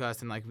took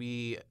us and like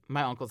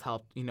my uncles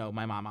helped,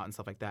 my mom out and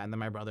stuff like that. And then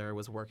my brother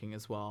was working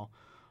as well,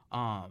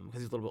 because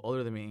he's a little bit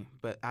older than me.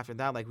 But after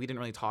that, like we didn't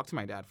really talk to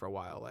my dad for a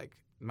while. Like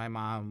my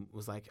mom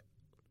was like,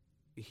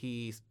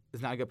 he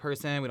is not a good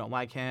person. We don't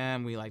like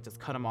him. We like just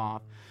cut him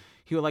off.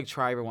 He would like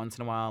try every once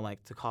in a while,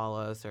 like to call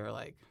us or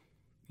like,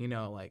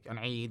 like an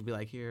Eid, be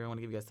like, here, I want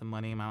to give you guys some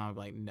money. My mom would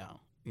be like,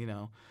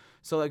 no,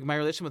 So like my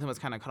relationship with him was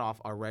kind of cut off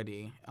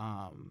already.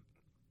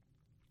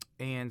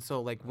 And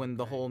so like when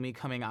the whole me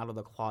coming out of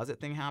the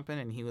closet thing happened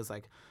and he was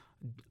like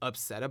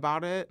upset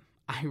about it,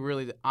 I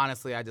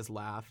just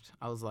laughed.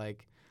 I was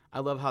like, I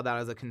love how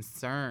that is a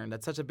concern.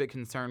 That's such a big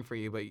concern for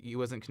you, but you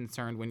wasn't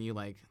concerned when you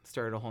like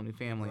started a whole new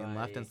family and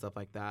left and stuff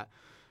like that.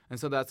 And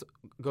so that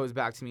goes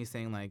back to me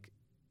saying like,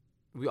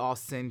 we all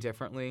sin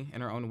differently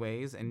in our own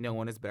ways and no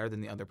one is better than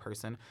the other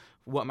person.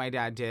 What my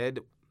dad did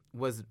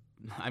was,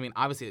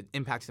 obviously it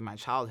impacted my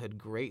childhood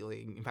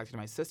greatly, impacted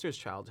my sister's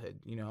childhood,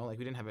 like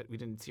we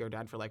didn't see our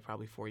dad for like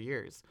probably 4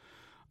 years.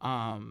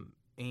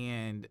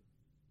 And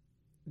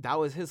that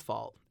was his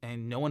fault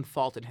and no one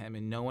faulted him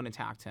and no one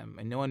attacked him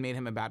and no one made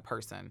him a bad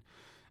person.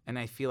 And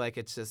I feel like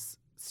it's just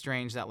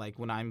strange that like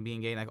when I'm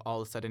being gay, like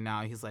all of a sudden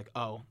now he's like,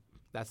 oh,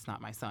 that's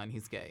not my son,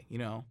 he's gay,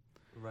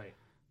 Right.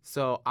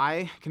 So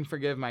I can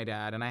forgive my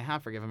dad and I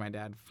have forgiven my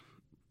dad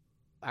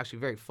actually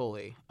very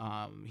fully.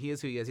 He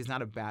is who he is. He's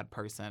not a bad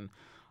person.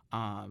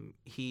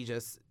 He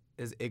just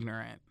is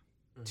ignorant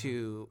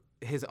to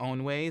his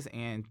own ways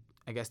and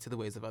I guess to the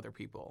ways of other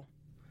people.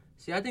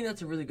 See, I think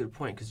that's a really good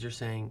point because you're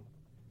saying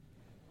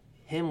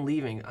him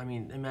leaving,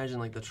 imagine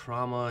like the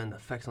trauma and the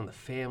effects on the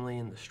family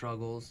and the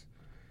struggles.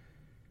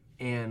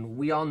 And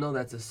we all know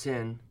that's a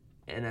sin.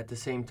 And at the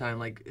same time,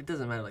 like, it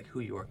doesn't matter like who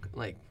you are.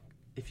 Like,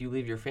 if you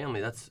leave your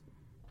family, that's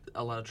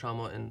a lot of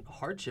trauma and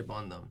hardship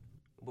on them.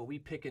 But we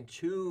pick and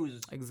choose.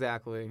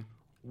 Exactly.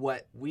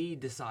 what we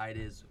decide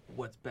is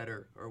what's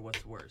better or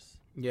what's worse.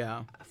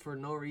 Yeah. For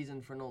no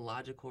reason, for no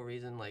logical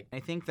reason. Like, I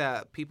think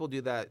that people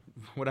do that,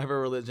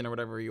 whatever religion or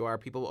whatever you are,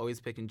 people always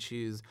pick and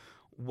choose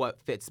what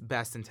fits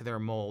best into their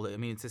mold. I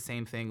mean, it's the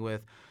same thing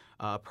with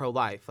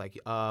pro-life. Like,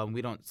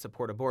 we don't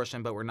support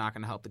abortion, but we're not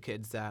going to help the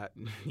kids that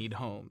need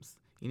homes.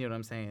 You know what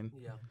I'm saying?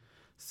 yeah.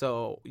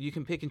 So you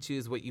can pick and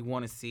choose what you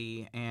want to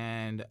see,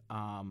 and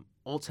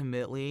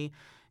ultimately,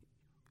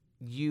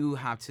 you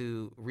have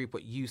to reap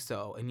what you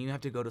sow, and you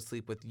have to go to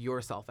sleep with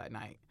yourself at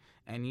night,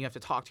 and you have to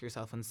talk to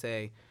yourself and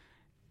say,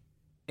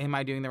 am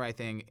I doing the right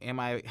thing? Am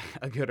I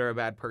a good or a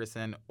bad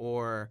person?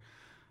 Or,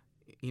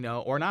 you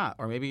know, or not.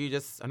 Or maybe you're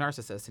just a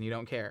narcissist and you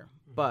don't care.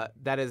 Mm-hmm. But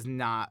that is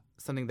not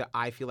something that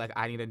I feel like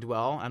I need to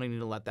dwell. I don't need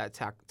to let that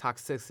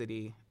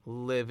toxicity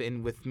live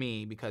in with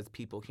me because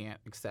people can't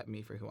accept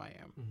me for who I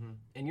am. Mm-hmm.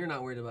 And you're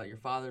not worried about your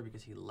father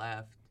because he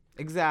left.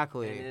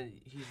 Exactly. And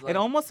he's like, it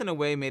almost in a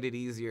way made it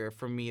easier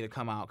for me to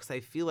come out because I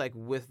feel like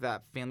with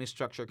that family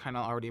structure kind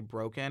of already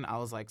broken, I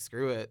was like,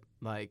 screw it.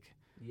 Like,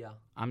 yeah,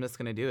 I'm just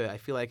going to do it. I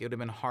feel like it would have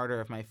been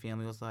harder if my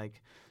family was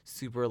like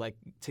super like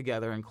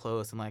together and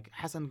close and like,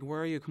 Hassan,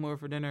 where are you? Come over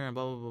for dinner and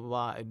blah, blah, blah,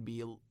 blah. It'd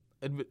be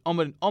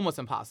almost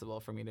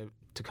impossible for me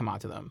to come out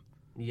to them.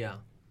 Yeah.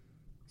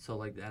 So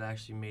like that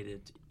actually made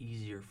it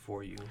easier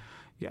for you.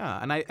 Yeah,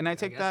 and I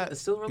take that. The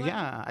silver lining?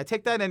 Yeah, I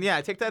take that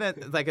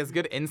in, like as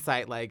good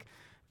insight. Like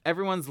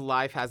everyone's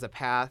life has a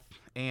path,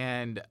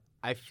 and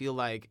I feel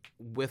like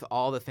with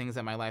all the things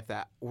in my life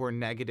that were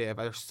negative,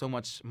 there's so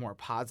much more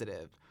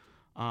positive.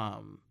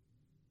 And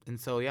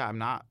so yeah, I'm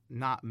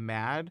not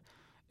mad.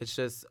 It's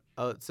just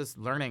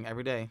learning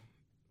every day.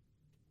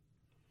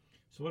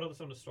 So what are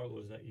some of the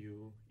struggles that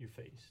you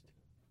faced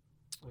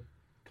with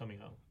coming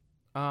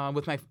out?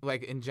 With my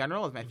in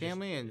general with my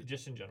family and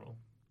just in general.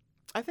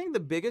 I think the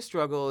biggest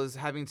struggle is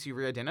having to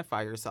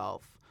re-identify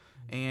yourself.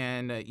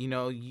 And,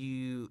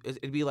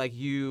 it'd be like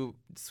you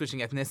switching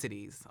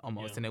ethnicities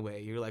almost in a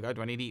way. You're like, oh,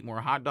 do I need to eat more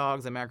hot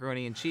dogs and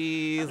macaroni and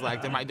cheese?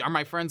 Like, are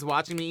my friends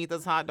watching me eat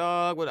this hot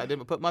dog? What, I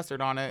didn't put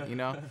mustard on it,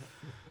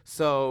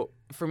 So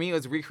for me, it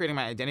was recreating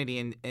my identity.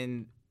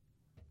 And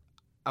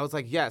I was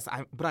like, yes,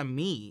 but I'm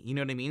me. You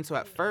know what I mean? So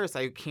at first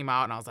I came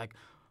out and I was like,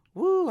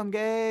 woo, I'm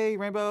gay,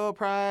 rainbow,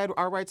 pride,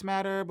 our rights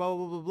matter, blah,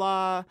 blah, blah,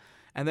 blah.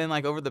 And then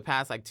like over the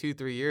past like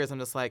 2-3 years, I'm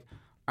just like,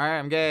 all right,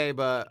 I'm gay,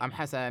 but I'm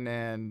Hassan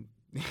and...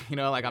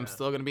 I'm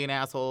still going to be an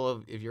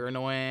asshole if you're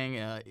annoying.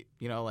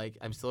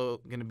 I'm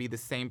still going to be the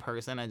same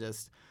person.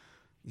 It's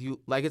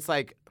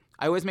like,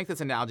 I always make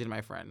this analogy to my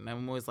friend. And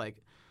I'm always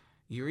like,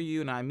 you're you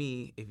and I'm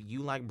me. If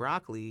you like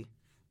broccoli,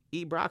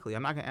 eat broccoli.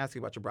 I'm not going to ask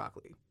you about your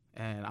broccoli.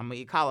 And I'm going to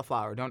eat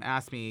cauliflower. Don't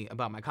ask me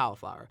about my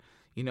cauliflower.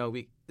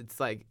 It's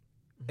like,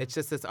 it's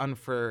just this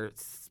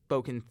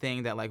unspoken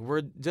thing that like,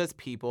 we're just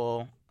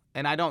people.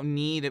 And I don't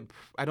need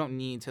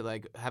to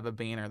like have a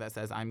banner that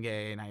says I'm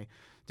gay and I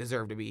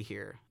deserve to be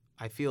here.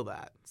 I feel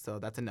that, so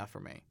that's enough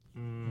for me.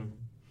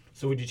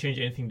 So would you change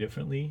anything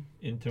differently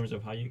in terms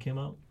of how you came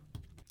out?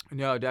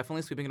 No,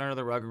 definitely sweeping it under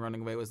the rug and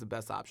running away was the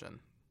best option.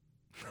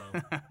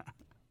 Wow.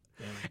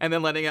 And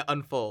then letting it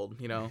unfold,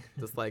 it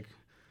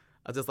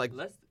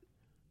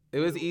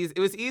was easy. It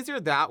was easier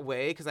that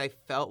way because I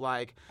felt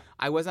like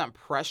I wasn't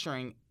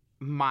pressuring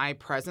my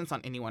presence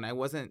on anyone. I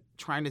wasn't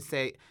trying to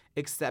say,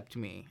 accept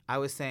me. I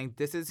was saying,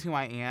 this is who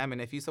I am,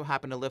 and if you so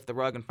happen to lift the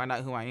rug and find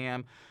out who I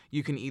am,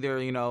 you can either,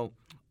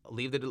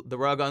 leave the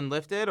rug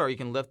unlifted, or you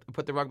can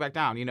put the rug back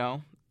down,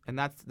 and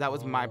that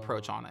was my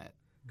approach on it.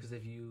 Because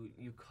if you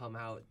come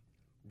out,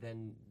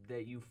 then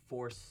that you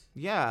force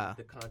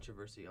the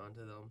controversy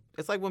onto them.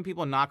 It's like when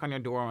people knock on your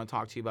door and want to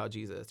talk to you about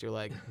Jesus. You're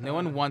like, no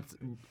one wants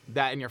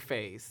that in your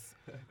face.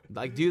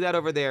 Like, do that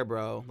over there,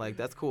 bro. Like,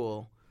 that's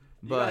cool.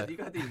 But you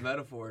got these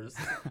metaphors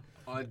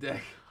on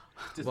deck.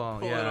 Just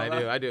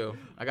I do.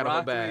 I got a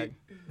whole bag.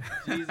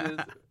 Jesus.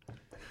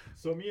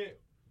 So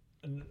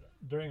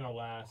during our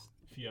last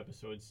few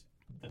episodes,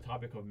 the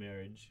topic of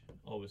marriage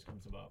always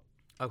comes about.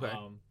 Okay.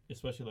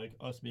 Especially like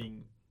us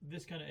being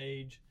this kind of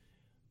age,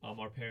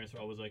 our parents are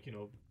always like,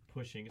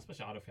 pushing,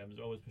 especially out of families,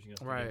 are always pushing us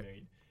to get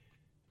married.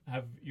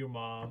 Have your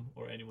mom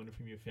or anyone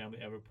from your family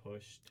ever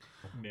pushed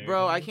marriage?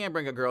 Bro, I can't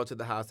bring a girl to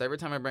the house. Every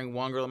time I bring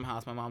one girl in my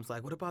house, my mom's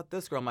like, what about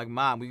this girl? I'm like,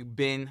 Mom, we've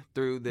been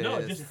through this.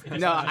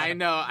 I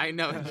know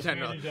in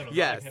general.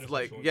 Yes,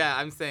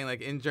 I'm saying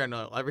like in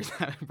general, every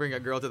time I bring a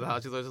girl to the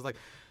house, she's always just like,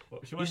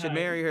 you should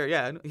marry her.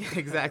 Yeah,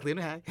 exactly.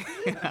 And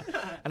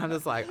I'm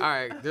just like, all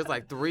right, there's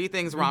like 3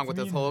 things wrong with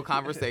this whole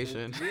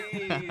conversation.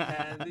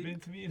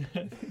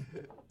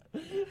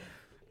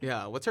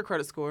 Yeah, what's her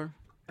credit score?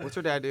 What's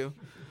her dad do?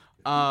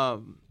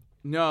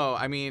 No,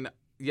 I mean,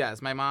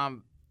 yes, my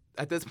mom,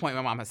 at this point,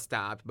 my mom has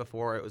stopped.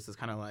 Before, it was just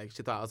kind of like,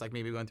 she thought I was like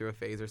maybe going through a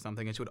phase or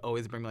something, and she would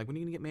always bring me like, when are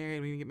you going to get married?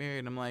 When are you going to get married?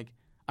 And I'm like,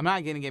 I'm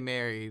not going to get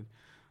married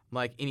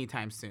like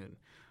anytime soon.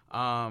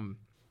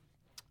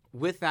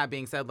 With that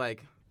being said,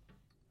 like,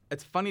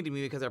 it's funny to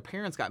me because our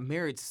parents got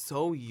married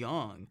so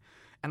young.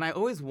 And I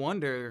always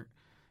wonder,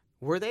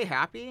 were they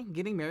happy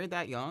getting married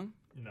that young?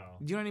 No.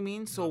 Do you know what I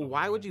mean? So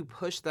why would you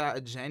push that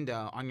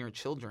agenda on your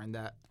children?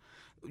 That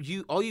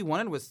all you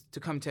wanted was to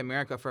come to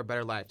America for a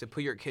better life, to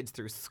put your kids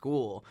through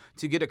school,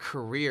 to get a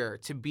career,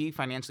 to be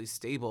financially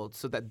stable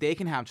so that they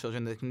can have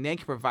children, that they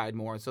can provide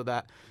more, so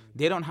that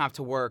they don't have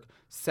to work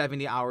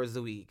 70 hours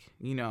a week,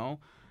 you know?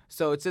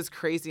 So it's just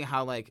crazy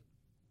how, like,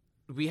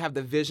 we have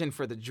the vision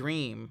for the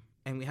dream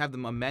and we have the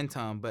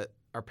momentum, but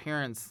our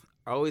parents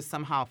always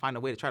somehow find a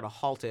way to try to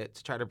halt it,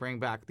 to try to bring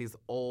back these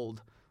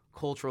old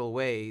cultural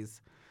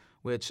ways,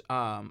 which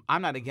I'm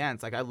not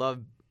against. Like, I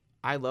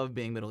love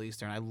being Middle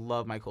Eastern. I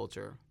love my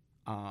culture.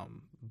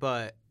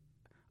 But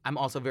I'm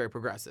also very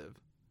progressive.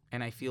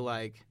 And I feel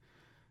like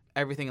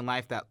everything in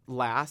life that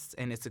lasts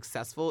and is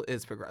successful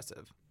is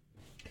progressive.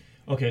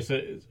 Okay, so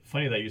it's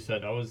funny that you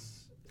said. I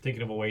was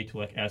thinking of a way to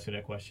like answer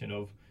that question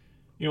of,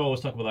 you know, I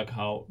was talking about like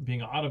how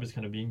being Arab is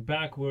kind of being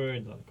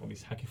backward, like all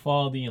these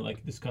hakifaldi, and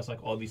like discuss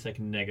like all these like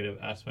negative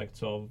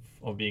aspects of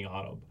being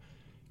Arab.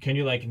 Can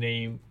you like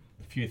name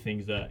a few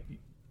things that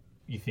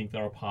you think that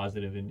are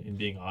positive in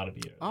being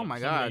Arab here? Oh my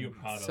God,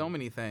 so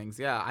many things.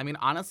 Yeah, I mean,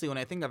 honestly, when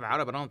I think of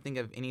Arab, I don't think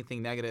of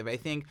anything negative. I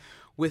think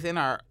within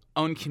our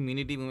own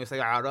community, when we say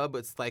Arab,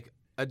 it's like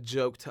a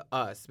joke to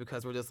us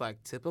because we're just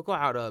like, typical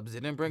Arabs,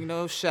 didn't bring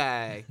no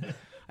shay,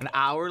 an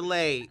hour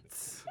late,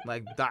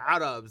 like the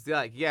Arabs.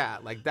 Like, yeah,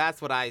 like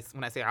that's what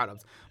when I say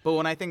Arabs. But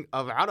when I think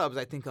of Arabs,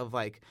 I think of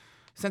like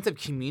sense of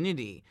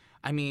community.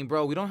 I mean,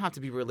 bro, we don't have to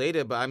be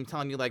related, but I'm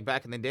telling you, like,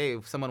 back in the day,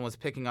 if someone was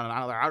picking on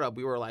another Arab,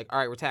 we were like, all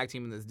right, we're tag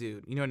teaming this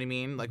dude. You know what I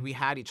mean? Like, we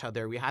had each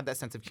other. We had that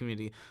sense of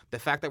community. The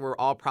fact that we're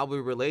all probably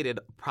related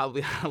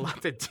probably had a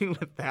lot to do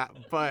with that.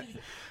 But,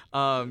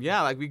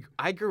 yeah, like,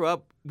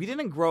 we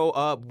didn't grow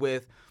up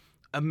with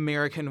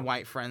American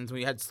white friends.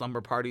 We had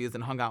slumber parties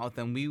and hung out with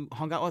them. We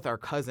hung out with our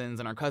cousins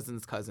and our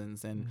cousins'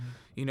 cousins. And,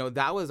 you know,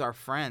 that was our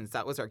friends.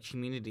 That was our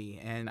community.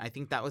 And I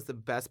think that was the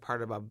best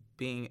part about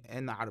being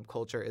in the Arab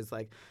culture is,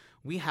 like,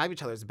 we have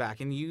each other's back.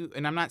 And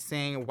I'm not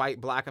saying white,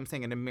 black, I'm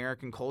saying in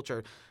American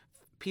culture,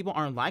 people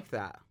aren't like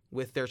that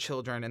with their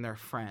children and their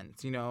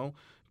friends, you know?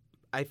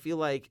 I feel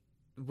like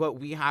what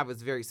we have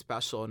is very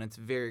special and it's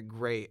very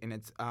great and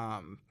it's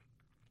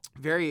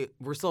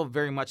we're still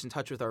very much in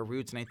touch with our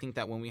roots, and I think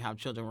that when we have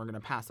children, we're going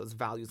to pass those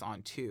values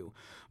on too.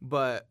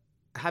 But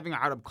having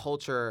Arab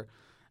culture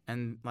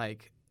and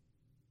like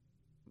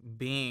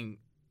being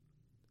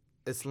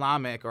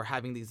Islamic or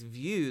having these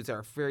views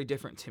are very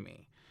different to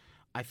me.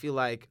 I feel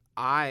like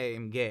I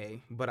am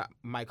gay, but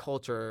my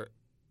culture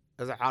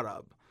is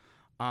Arab.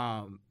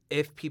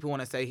 If people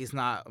want to say he's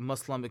not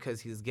Muslim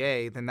because he's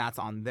gay, then that's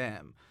on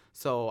them.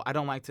 So I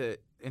don't like to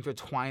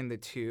intertwine the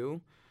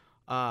two.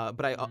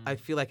 But I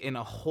feel like in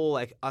a whole,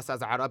 like us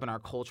as Arab and our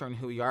culture and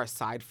who we are,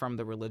 aside from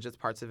the religious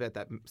parts of it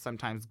that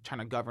sometimes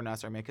trying to govern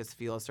us or make us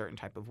feel a certain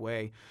type of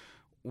way,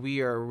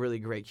 we are a really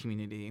great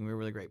community and we're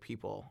really great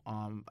people.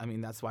 I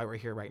mean, that's why we're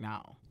here right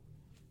now.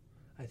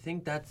 I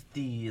think that's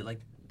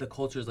the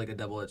culture is like a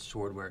double-edged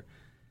sword where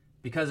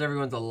because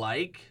everyone's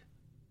alike,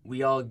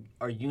 we all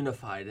are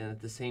unified, and at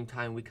the same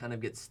time we kind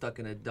of get stuck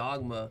in a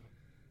dogma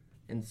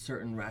in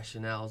certain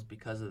rationales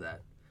because of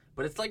that.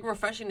 But it's like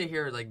refreshing to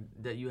hear like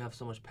that you have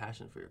so much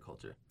passion for your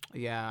culture.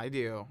 Yeah, I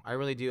do. I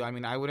really do. I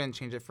mean, I wouldn't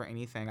change it for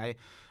anything. I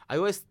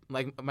always,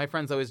 like, my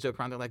friends always joke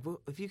around. They're like, well,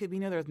 if you could be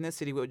another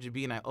ethnicity, what would you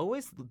be? And I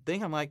always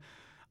think, I'm like,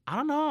 I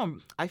don't know.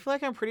 I feel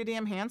like I'm pretty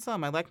damn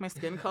handsome. I like my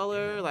skin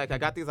color. Like, I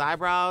got these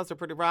eyebrows. They're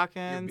pretty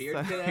rocking.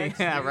 Your beard connects.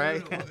 Yeah,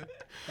 right?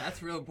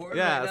 That's real important.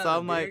 Yeah, right now, so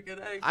I'm like,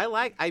 connects. I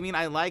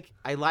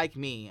like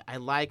me. I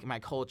like my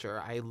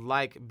culture. I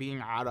like being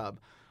Arab.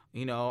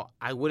 You know,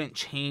 I wouldn't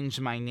change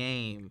my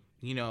name.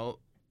 You know,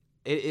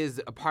 it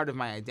is a part of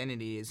my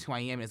identity. Is who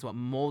I am. It's what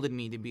molded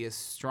me to be as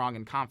strong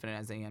and confident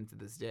as I am to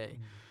this day.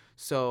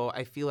 So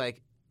I feel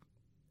like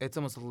it's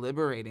almost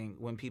liberating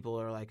when people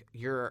are like,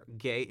 you're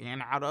gay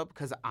and Arab,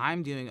 because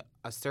I'm doing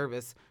a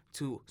service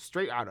to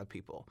straight Arab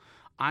people.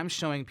 I'm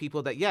showing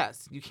people that,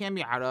 yes, you can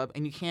be Arab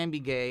and you can be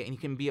gay and you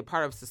can be a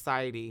part of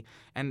society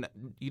and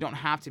you don't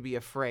have to be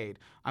afraid.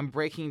 I'm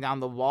breaking down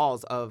the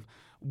walls of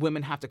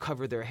women have to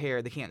cover their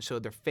hair. They can't show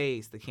their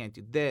face. They can't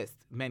do this.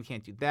 Men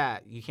can't do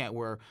that. You can't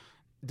wear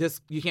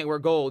this. You can't wear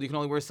gold. You can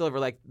only wear silver.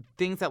 Like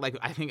things that, like,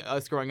 I think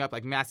us growing up,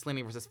 like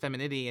masculinity versus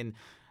femininity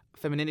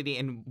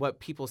and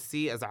what people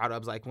see as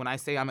Arabs. Like when I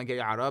say I'm a gay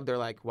Arab, they're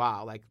like,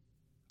 wow, like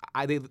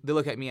they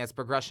look at me as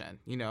progression,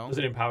 you know? Does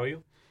it empower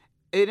you?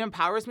 It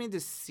empowers me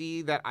to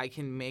see that I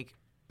can make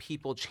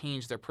people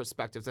change their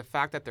perspectives. The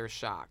fact that they're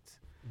shocked,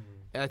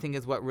 I think,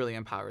 is what really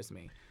empowers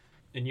me.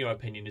 In your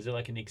opinion, is there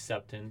like an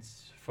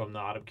acceptance from the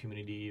Arab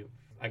community,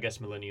 I guess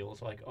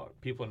millennials, like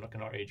people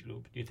in our age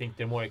group? Do you think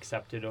they're more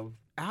accepted of?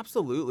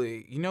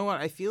 Absolutely. You know what?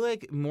 I feel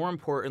like more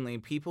importantly,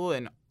 people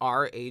in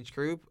our age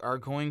group are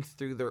going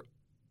through their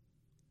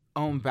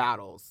own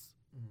battles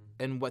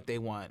and what they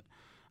want.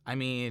 I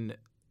mean,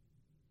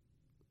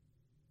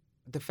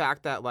 the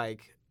fact that,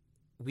 like,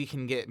 we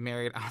can get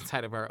married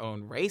outside of our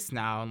own race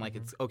now and, like,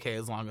 it's okay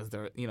as long as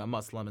they're, you know,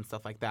 Muslim and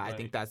stuff like that. Right. I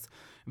think that's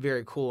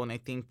very cool. And I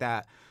think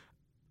that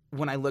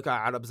when I look at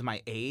Arabs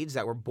my age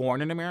that were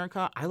born in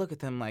America, I look at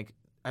them like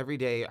every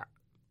day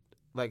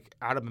like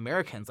Arab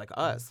Americans like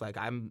us. Like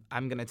I'm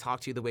gonna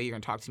talk to you the way you're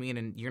gonna talk to me,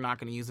 and you're not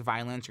gonna use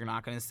violence. You're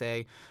not gonna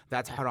say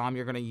that's haram.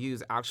 You're gonna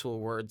use actual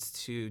words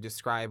to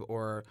describe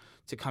or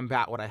to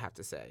combat what I have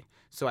to say.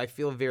 So I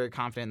feel very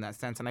confident in that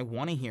sense, and I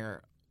want to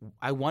hear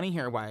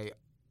why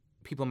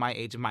people my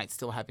age might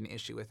still have an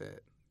issue with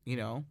it. You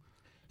know.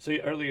 So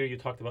earlier you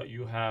talked about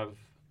you have,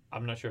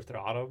 I'm not sure if they're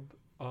Arab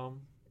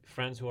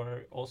friends who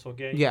are also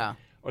gay. Yeah.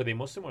 Are they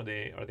Muslim or are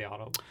they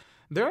Arab?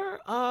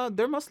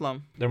 They're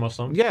Muslim. They're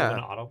Muslim. Yeah. So they're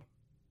not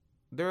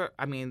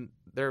Arab.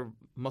 They're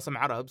Muslim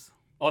Arabs.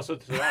 Also,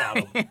 they're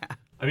Arab. Yeah.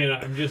 I mean,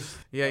 I'm just.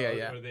 Yeah.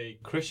 Are they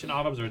Christian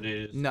Arabs or are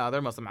they? No,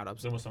 they're Muslim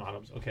Arabs. They're Muslim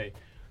Arabs. Okay.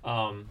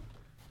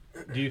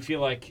 Do you feel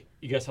like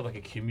you guys have like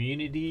a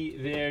community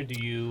there?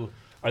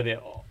 Are they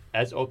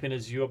as open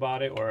as you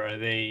about it, or are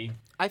they?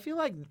 I feel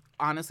like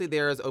honestly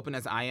they're as open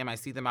as I am. I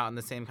see them out in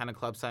the same kind of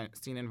club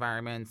scene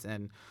environments,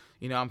 and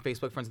I'm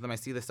Facebook friends with them. I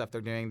see the stuff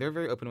they're doing. They're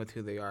very open with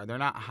who they are. They're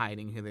not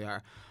hiding who they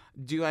are.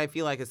 Do I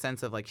feel like a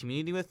sense of like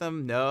community with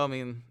them? No, I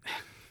mean,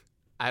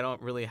 I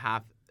don't really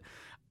have.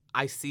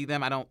 I see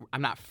them.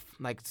 I'm not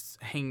like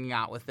hanging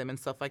out with them and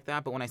stuff like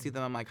that. But when I see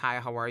them, I'm like, hi,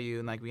 how are you?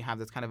 And like we have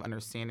this kind of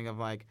understanding of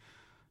like,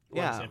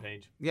 We're on the same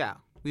page. Yeah,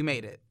 we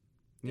made it.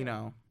 You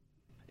know.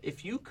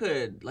 If you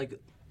could, like,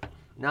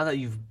 now that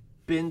you've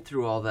been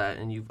through all that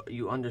and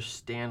you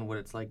understand what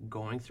it's like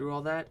going through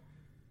all that,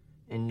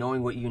 and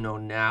knowing what you know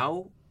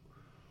now,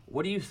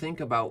 what do you think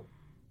about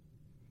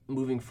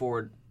moving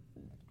forward?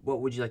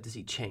 What would you like to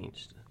see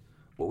changed?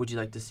 What would you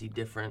like to see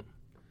different?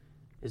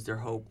 Is there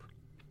hope?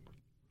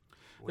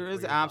 There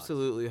is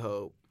absolutely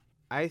hope.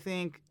 I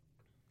think,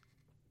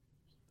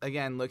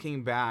 again,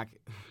 looking back,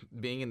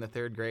 being in the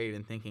 3rd grade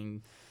and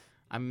thinking,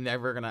 I'm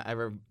never going to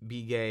ever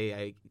be gay.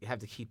 I have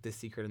to keep this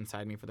secret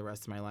inside me for the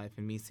rest of my life.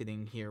 And me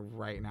sitting here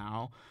right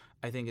now,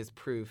 I think is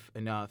proof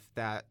enough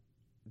that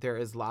there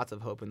is lots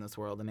of hope in this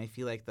world. And I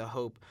feel like the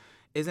hope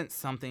isn't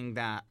something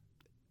that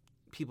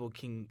people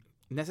can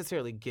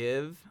necessarily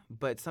give,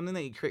 but something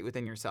that you create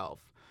within yourself.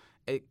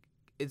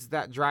 It's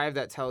that drive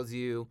that tells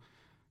you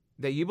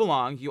that you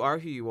belong, you are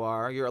who you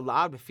are, you're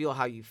allowed to feel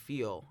how you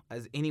feel,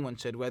 as anyone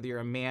should, whether you're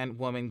a man,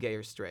 woman, gay,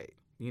 or straight.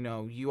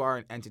 You are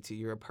an entity,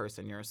 you're a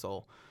person, you're a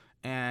soul.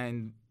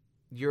 And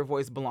your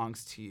voice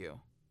belongs to you.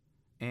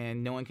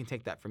 And no one can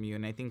take that from you.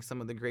 And I think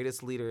some of the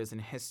greatest leaders in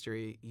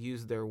history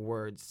use their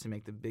words to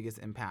make the biggest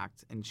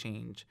impact and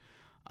change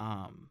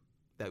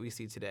that we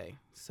see today.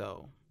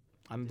 So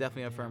I'm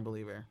definitely a firm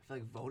believer. I feel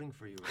like voting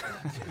for you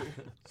right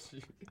now.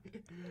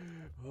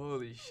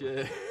 Holy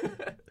shit.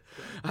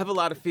 I have a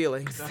lot of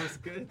feelings. That was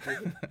good.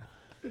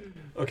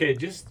 Okay,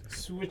 just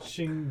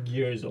switching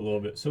gears a little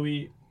bit. So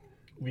we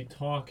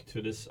talked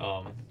to this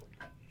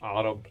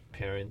Arab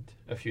parent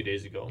a few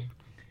days ago,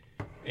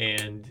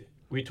 and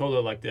we told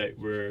her like that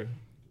we're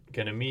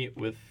gonna meet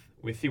with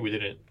you. We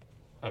didn't,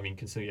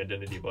 consider your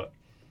identity, but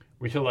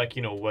we told like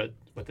what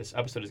this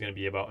episode is gonna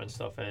be about and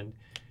stuff. And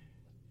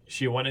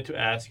she wanted to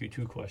ask you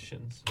 2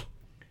 questions.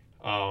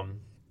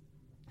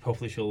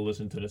 Hopefully she'll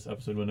listen to this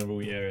episode whenever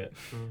we air it.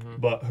 Mm-hmm.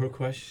 But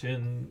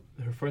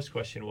her first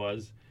question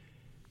was,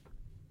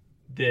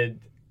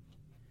 did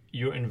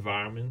your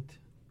environment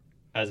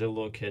as a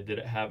little kid, did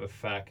it have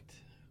effect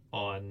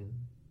on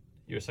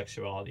your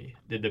sexuality?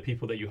 Did the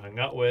people that you hung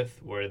out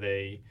with, were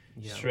they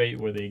straight,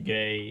 were they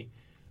gay?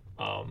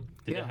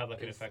 Did it have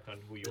like an effect on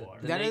who you are?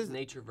 That is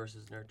nature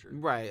versus nurture.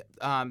 Right.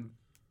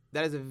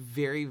 That is a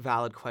very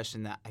valid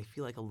question that I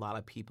feel like a lot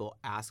of people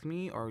ask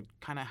me or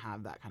kind of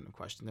have that kind of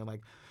question. They're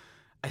like,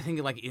 I think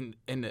like in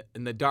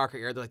the darker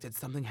era, they're like, did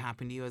something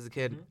happen to you as a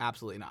kid? Mm-hmm.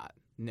 Absolutely not.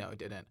 No, it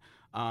didn't.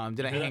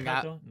 Did I hang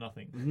out?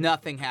 Nothing.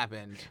 Nothing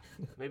happened.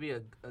 Maybe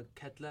a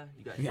ketla?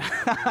 You got hit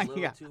a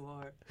little too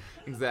hard.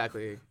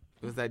 Exactly.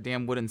 It was that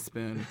damn wooden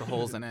spoon with the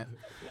holes in it.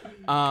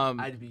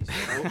 I'd be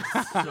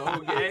so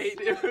gay,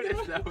 dude,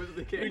 if that was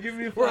the case.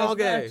 We're all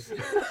gay.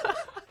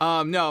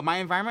 No, my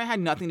environment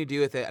had nothing to do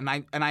with it, and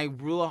I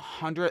rule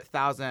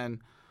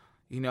 100,000.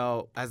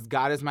 As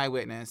God is my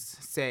witness,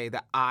 say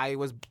that I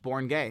was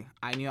born gay.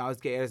 I knew I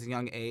was gay at a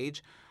young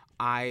age.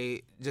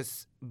 I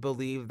just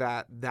believe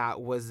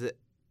that was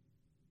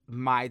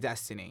my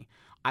destiny.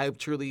 I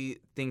truly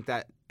think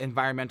that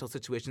environmental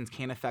situations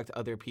can affect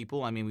other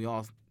people. We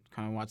all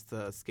kind of watched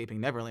the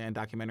Escaping Neverland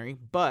documentary,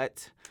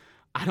 but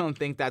I don't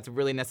think that's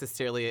really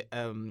necessarily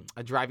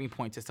a driving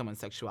point to someone's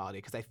sexuality,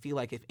 because I feel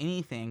like if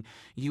anything,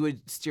 you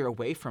would steer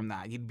away from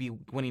that. You'd be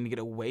wanting to get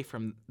away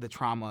from the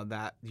trauma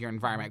that your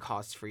environment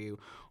caused for you.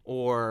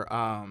 Or,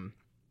 at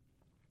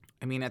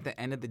the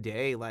end of the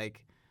day,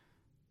 like,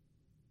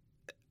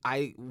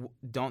 I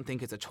don't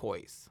think it's a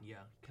choice. Yeah.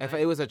 If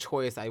it was a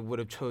choice, I would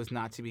have chose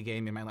not to be gay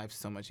and made my life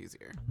so much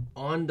easier.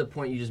 On the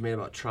point you just made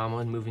about trauma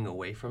and moving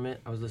away from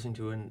it, I was listening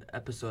to an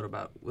episode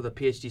with a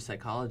PhD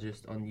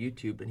psychologist on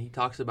YouTube, and he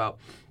talks about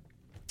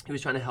he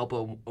was trying to help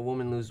a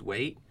woman lose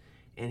weight,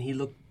 and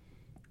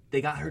they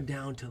got her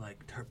down to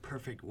like her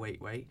perfect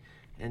weight, right?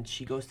 And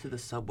she goes to the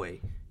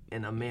subway,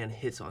 and a man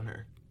hits on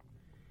her,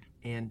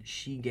 and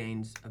she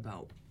gains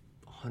about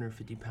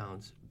 150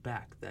 pounds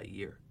back that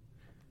year.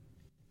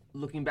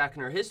 looking back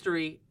in her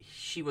history,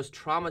 she was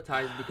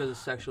traumatized because of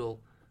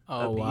sexual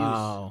abuse.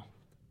 Wow.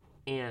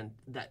 And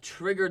that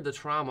triggered the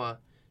trauma,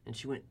 and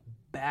she went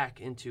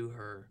back into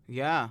her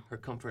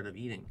comfort of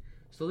eating.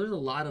 So there's a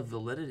lot of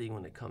validity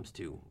when it comes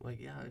to, like,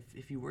 yeah,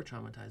 if you were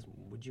traumatized,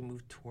 would you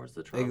move towards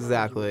the trauma?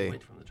 Exactly. Or would you move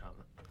away from the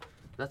trauma?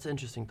 That's an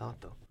interesting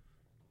thought, though.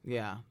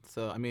 Yeah.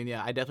 So, I mean,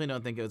 I definitely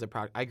don't think it was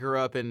I grew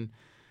up in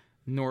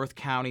North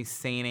County,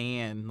 St.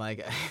 Anne.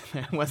 Like,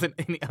 there wasn't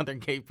any other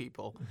gay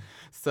people.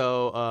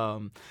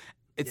 So,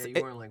 you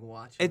weren't, like,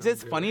 watching. It's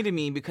just funny to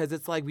me because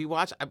it's like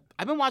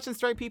I've been watching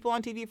straight people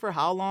on TV for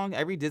how long?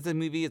 Every Disney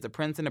movie is a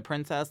prince and a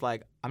princess.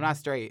 Like, I'm not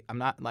straight. I'm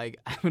not, like,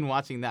 I've been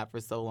watching that for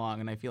so long.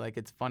 And I feel like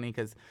it's funny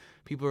because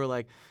people are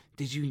like,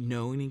 did you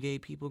know any gay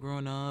people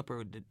growing up?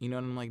 Or, and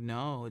I'm like,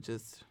 no, it's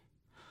just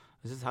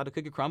how the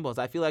cookie crumbles.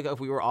 I feel like if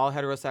we were all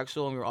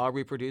heterosexual and we were all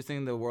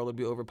reproducing, the world would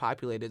be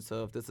overpopulated.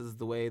 So if this is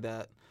the way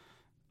that,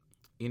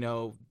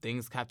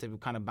 things have to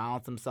kind of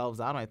balance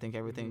themselves out, I think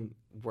everything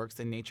works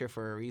in nature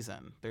for a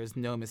reason. There's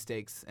no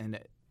mistakes in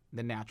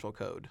the natural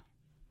code.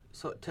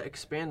 So to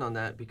expand on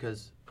that,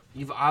 because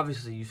you've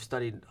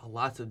studied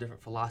lots of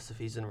different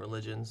philosophies and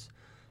religions.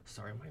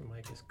 Sorry, my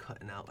mic is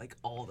cutting out like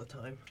all the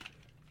time.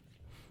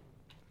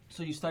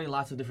 So you study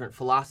lots of different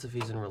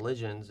philosophies and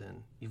religions,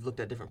 and you've looked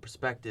at different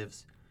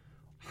perspectives.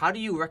 How do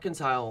you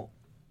reconcile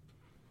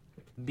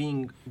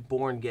being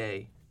born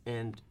gay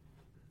and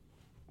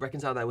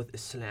reconcile that with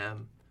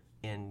Islam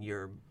and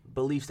your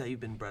beliefs that you've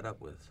been bred up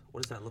with?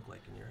 What does that look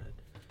like in your head?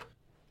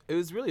 It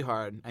was really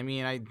hard. I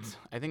mean, I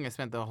think I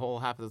spent the whole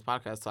half of this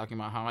podcast talking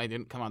about how I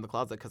didn't come out of the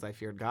closet because I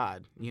feared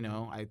God.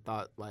 I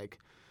thought, like,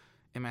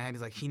 in my head,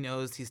 he's like, he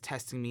knows he's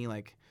testing me.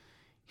 Like,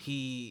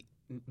 he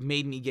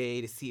made me gay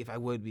to see if I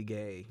would be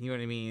gay. You know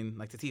what I mean?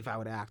 Like, to see if I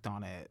would act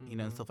on it,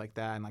 and stuff like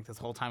that. And, like, this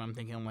whole time I'm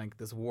thinking I'm, like,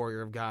 this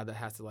warrior of God that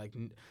has to, like,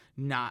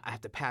 I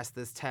have to pass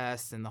this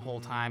test. And the whole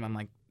time I'm,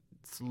 like,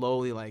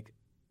 slowly, like,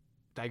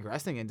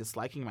 digressing and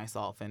disliking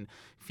myself and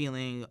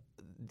feeling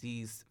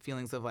these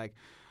feelings of, like,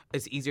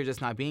 it's easier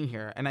just not being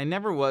here. And I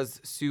never was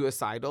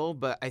suicidal,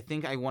 but I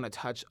think I want to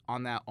touch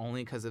on that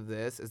only because of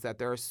this, is that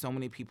there are so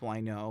many people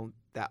I know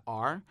that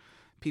are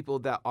people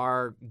that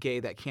are gay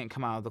that can't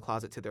come out of the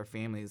closet to their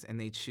families, and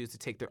they choose to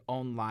take their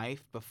own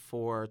life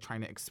before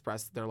trying to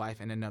express their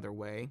life in another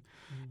way.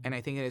 And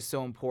I think it is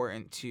so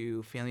important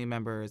to family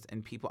members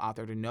and people out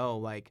there to know,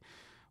 like,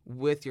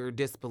 with your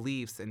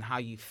disbeliefs and how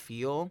you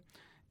feel,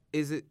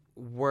 is it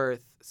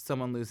worth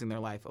someone losing their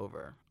life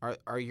over?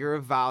 Are your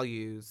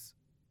values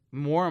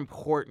more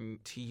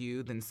important to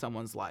you than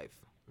someone's life?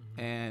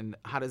 And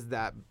how does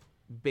that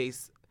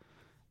base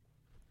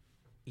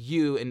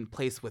you in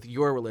place with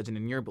your religion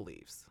and your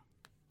beliefs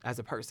as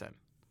a person?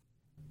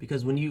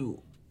 Because when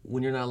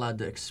you're not allowed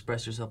to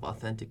express yourself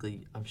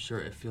authentically, I'm sure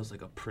it feels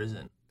like a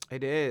prison.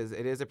 It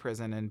is a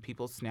prison, and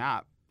people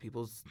snap.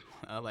 People's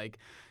like,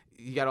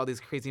 you got all these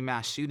crazy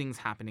mass shootings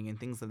happening and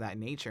things of that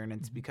nature, and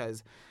it's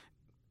because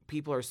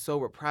people are so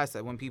repressed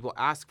that when people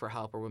ask for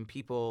help or when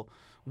people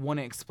want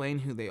to explain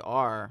who they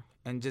are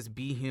and just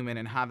be human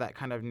and have that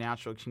kind of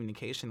natural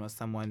communication with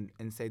someone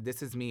and say,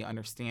 this is me,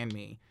 understand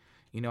me.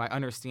 I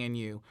understand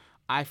you.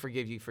 I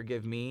forgive you,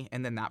 forgive me.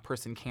 And then that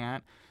person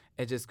can't.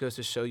 It just goes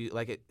to show you,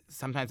 like,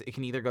 sometimes it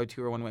can either go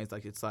two or one ways.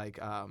 Like, it's like,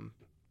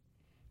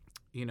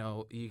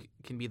 you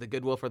can be the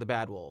good wolf or the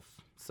bad wolf.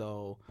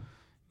 So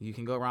you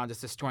can go around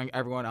just destroying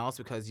everyone else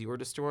because you were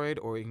destroyed,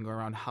 or you can go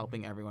around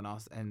helping everyone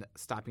else and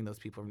stopping those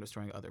people from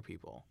destroying other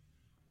people.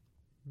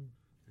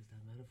 There's that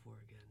metaphor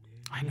again,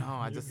 dude. I know.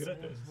 I just Good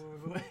at this.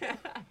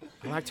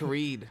 I like to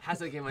read.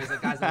 Has like, he's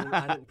like, guys,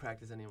 I didn't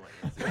practice any of my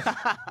answers.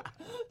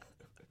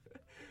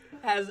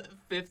 Has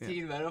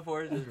 15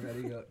 metaphors just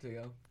ready to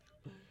go.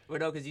 Well,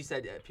 no, because you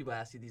said people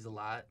ask you these a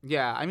lot.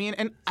 Yeah, I mean,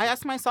 and I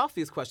ask myself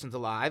these questions a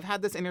lot. I've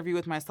had this interview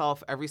with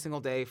myself every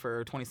single day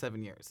for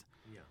 27 years.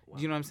 Yeah. Wow.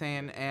 Do you know what I'm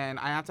saying? And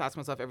I have to ask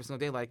myself every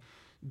single day, like,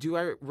 do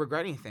I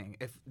regret anything?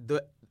 If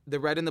the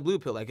red and the blue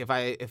pill, like,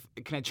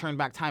 can I turn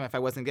back time? If I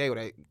wasn't gay,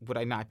 would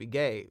I not be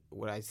gay?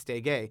 Would I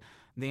stay gay?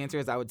 The answer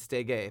is I would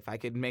stay gay. If I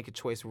could make a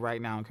choice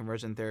right now and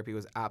conversion therapy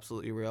was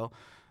absolutely real,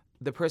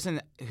 the person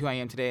who I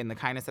am today and the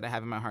kindness that I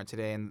have in my heart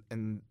today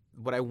and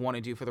what I want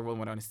to do for the world,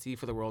 what I want to see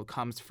for the world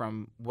comes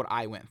from what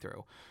I went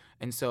through.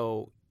 And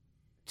so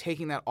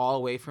taking that all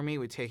away from me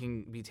would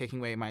be taking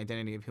away my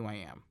identity of who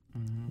I am.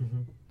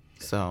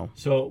 So,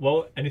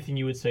 well, anything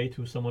you would say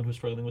to someone who's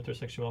struggling with their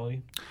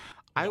sexuality?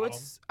 I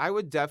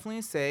would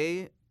definitely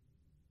say,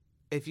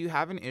 if you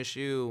have an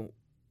issue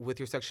with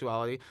your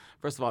sexuality,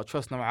 first of all,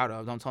 trust no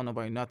matter. Don't tell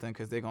nobody nothing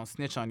because they're going to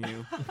snitch on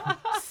you.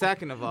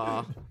 Second of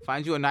all,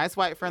 find you a nice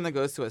white friend that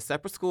goes to a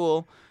separate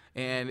school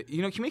and,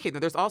 communicate.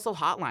 There's also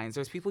hotlines.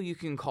 There's people you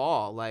can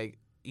call. Like,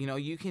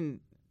 you can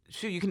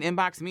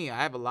inbox me.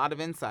 I have a lot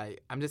of insight.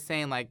 I'm just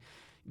saying, like,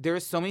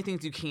 there's so many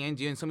things you can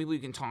do and so many people you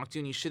can talk to,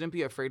 and you shouldn't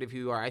be afraid of who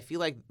you are. I feel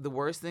like the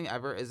worst thing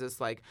ever is this,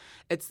 like,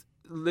 it's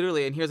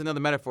literally, and here's another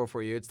metaphor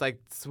for you, it's like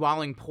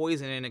swallowing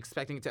poison and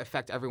expecting it to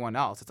affect everyone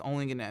else. It's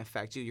only going to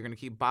affect you. You're going to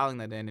keep bottling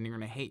that in, and you're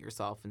going to hate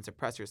yourself and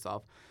suppress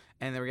yourself.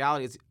 And the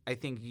reality is, I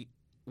think,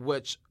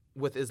 which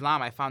with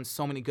Islam, I found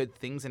so many good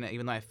things in it,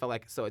 even though I felt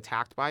like so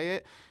attacked by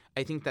it.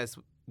 I think that's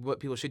what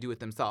people should do with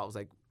themselves.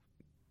 Like,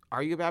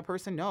 are you a bad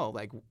person? No.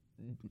 Like,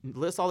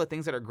 list all the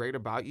things that are great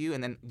about you,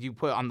 and then you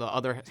put on the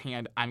other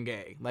hand, I'm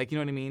gay. Like, you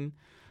know what I mean?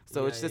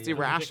 So it's just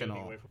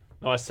irrational.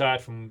 No,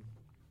 aside from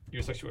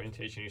your sexual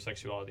orientation, your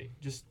sexuality,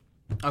 just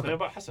tell me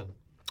about Hassan.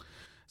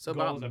 So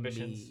Goals, about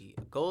ambitions. me.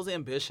 Goals,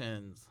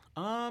 ambitions.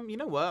 You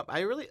know what?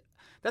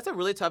 That's a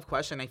really tough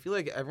question. I feel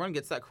like everyone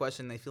gets that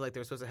question. They feel like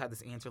they're supposed to have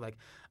this answer, like,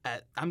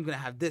 I'm going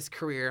to have this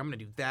career, I'm going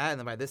to do that, and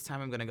then by this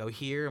time I'm going to go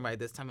here, and by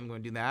this time I'm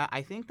going to do that.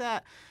 I think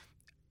that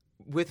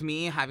with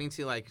me having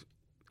to, like,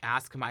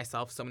 ask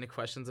myself so many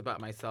questions about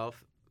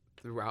myself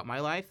throughout my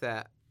life,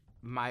 that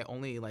my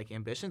only, like,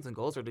 ambitions and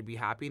goals are to be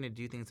happy and to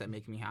do things that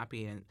make me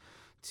happy and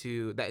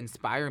that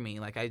inspire me.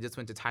 Like, I just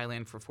went to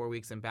Thailand for 4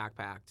 weeks and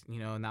backpacked, you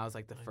know, and that was,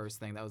 like, the first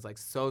thing that was, like,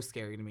 so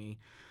scary to me.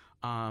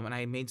 And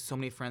I made so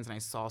many friends and I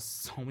saw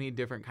so many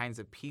different kinds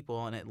of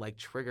people, and it like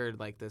triggered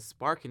like this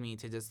spark in me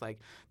to just like,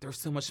 there's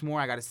so much more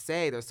I got to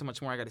say. There's so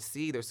much more I got to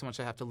see. There's so much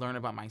I have to learn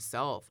about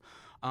myself.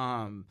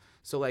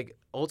 So like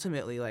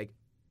ultimately, like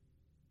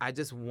I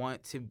just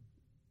want to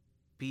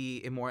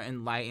be a more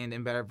enlightened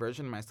and better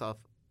version of myself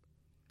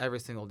every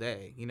single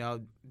day. You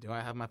know, do I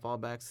have my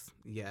fallbacks?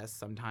 Yes,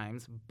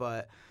 sometimes.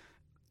 But,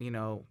 you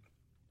know,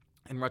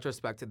 in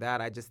retrospect to that,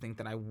 I just think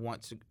that I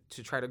want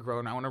to try to grow,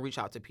 and I want to reach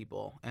out to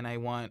people, and I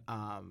want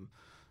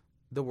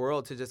the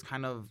world to just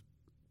kind of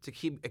to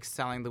keep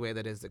excelling the way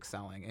that is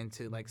excelling, and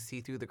to like see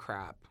through the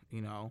crap.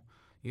 You know,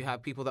 you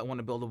have people that want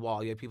to build a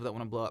wall, you have people that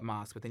want to blow up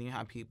mosques, but then you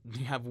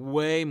have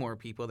way more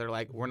people that are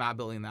like, we're not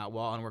building that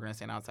wall, and we're going to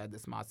stand outside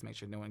this mosque to make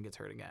sure no one gets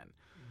hurt again.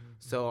 Mm-hmm.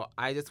 So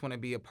I just want to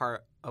be a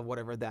part of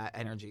whatever that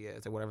energy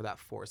is or whatever that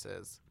force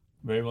is.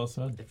 Very well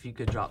said. If you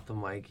could drop the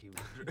mic, you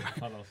would.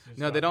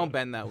 No, they don't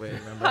bend that way,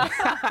 remember?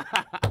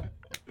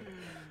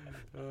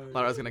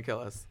 Laura's going to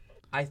kill us.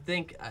 I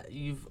think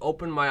you've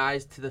opened my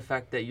eyes to the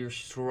fact that your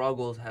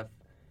struggles have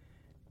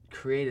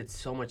created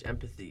so much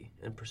empathy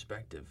and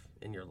perspective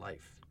in your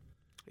life.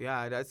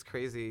 Yeah, that's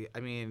crazy. I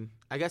mean,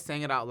 I guess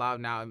saying it out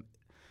loud now,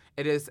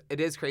 it is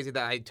crazy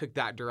that I took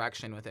that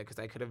direction with it, because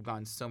I could have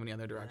gone so many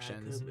other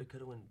directions. It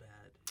could have went bad.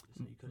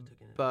 So you could have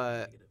taken it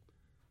But negative.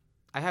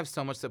 I have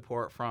so much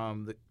support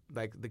from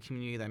the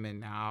community that I'm in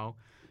now,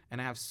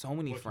 and I have so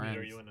many What friends.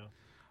 community are you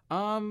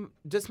in now?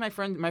 Just my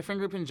friend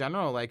group in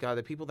general, like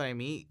the people that I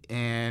meet,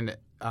 and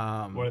What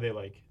are they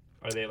like?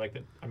 Are they like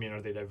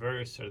are they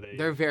diverse? Are they?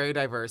 They're very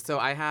diverse. So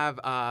I have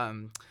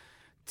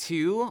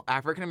 2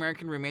 African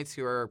American roommates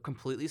who are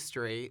completely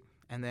straight,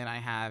 and then I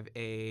have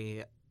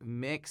a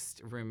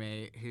mixed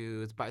roommate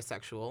who's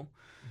bisexual.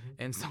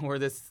 And so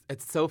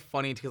it's so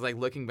funny because like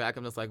looking back,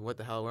 I'm just like, what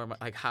the hell?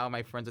 How am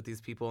I friends with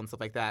these people and stuff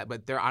like that?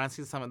 But they're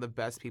honestly some of the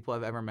best people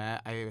I've ever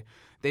met. I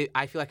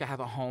feel like I have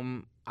a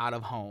home out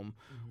of home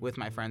with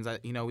my friends.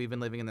 We've been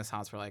living in this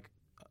house for like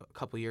a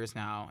couple years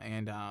now,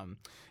 and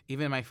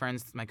even my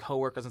friends, my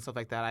coworkers and stuff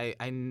like that,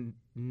 I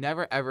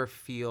never ever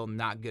feel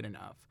not good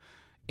enough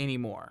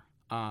anymore.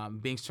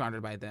 Being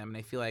surrounded by them. And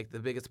I feel like the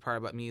biggest part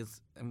about me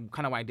is, and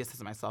kind of why I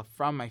distance myself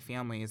from my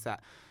family, is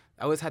that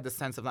I always had the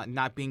sense of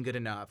not being good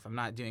enough. I'm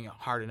not doing it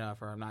hard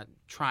enough, or I'm not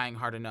trying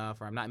hard enough,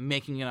 or I'm not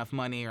making enough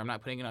money, or I'm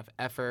not putting enough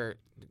effort,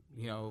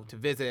 to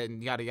visit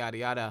and yada, yada,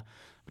 yada.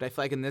 But I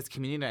feel like in this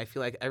community, I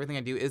feel like everything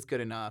I do is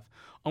good enough.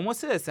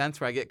 Almost to a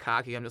sense where I get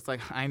cocky. I'm just like,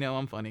 I know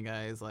I'm funny,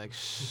 guys. Like,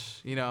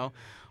 shh,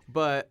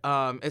 But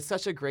it's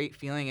such a great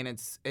feeling, and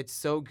it's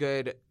so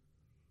good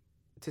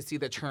to see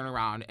the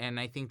turnaround. And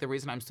I think the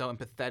reason I'm so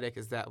empathetic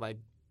is that like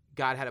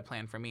God had a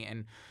plan for me,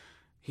 and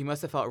he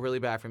must have felt really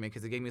bad for me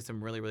because he gave me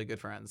some really, really good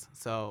friends.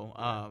 So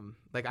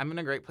like I'm in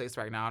a great place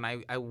right now, and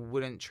I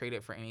wouldn't trade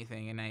it for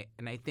anything. And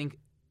I think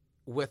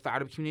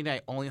without a community,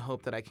 I only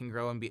hope that I can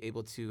grow and be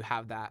able to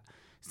have that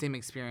same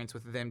experience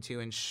with them too,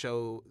 and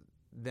show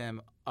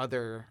them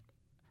other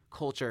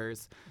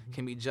cultures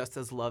can be just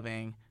as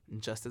loving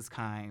and just as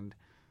kind,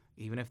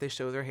 even if they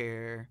show their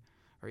hair,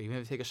 or even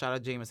if they take a shot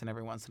at Jameson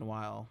every once in a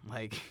while.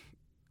 Like,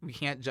 we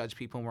can't judge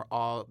people, and we're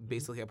all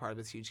basically a part of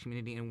this huge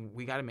community, and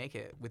we got to make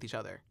it with each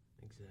other.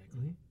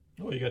 Exactly.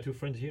 Oh, you got 2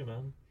 friends here,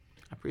 man.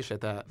 I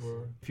appreciate that.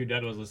 If your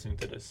dad was listening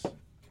to this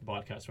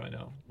podcast right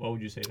now, what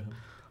would you say to him?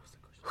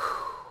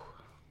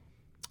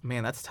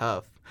 Man, that's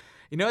tough.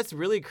 It's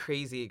really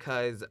crazy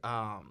because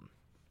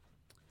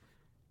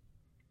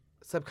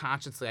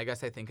subconsciously, I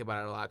guess I think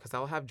about it a lot, because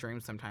I'll have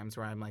dreams sometimes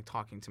where I'm like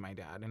talking to my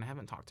dad, and I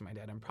haven't talked to my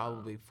dad in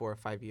probably 4 or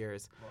 5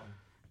 years. Wow.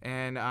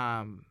 And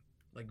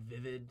Like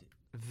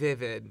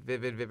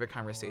vivid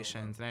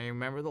conversations. And I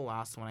remember the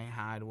last one I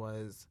had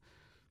was,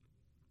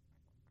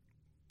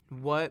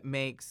 what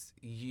makes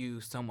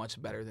you so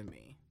much better than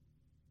me?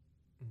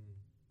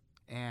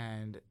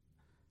 And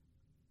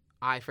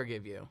I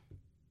forgive you.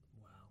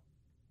 Wow.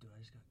 Dude, I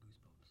just got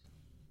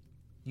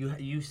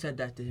goosebumps. You said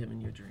that to him in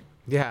your dream.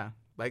 Yeah,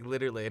 like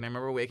literally. And I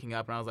remember waking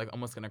up and I was like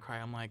almost gonna cry.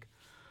 I'm like,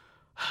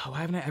 why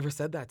haven't I ever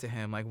said that to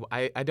him? Like,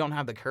 I don't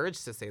have the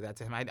courage to say that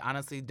to him. I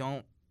honestly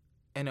don't,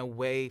 in a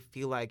way,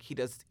 feel like he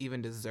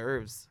even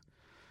deserves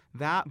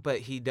that, but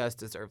he does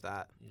deserve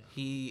that. Yeah.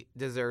 He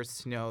deserves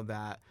to know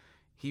that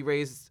he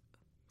raised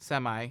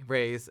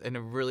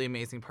a really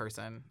amazing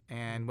person,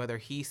 and whether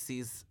he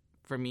sees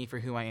for me for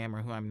who I am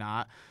or who I'm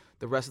not,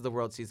 the rest of the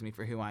world sees me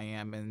for who I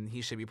am, and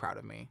he should be proud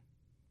of me.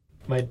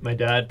 My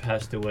dad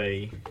passed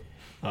away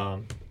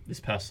this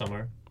past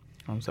summer,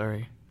 I'm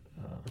sorry.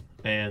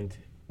 and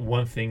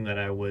one thing that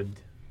I would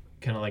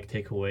kind of like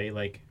take away,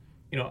 like,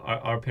 you know,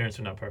 our parents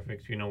are not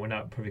perfect. You know, we're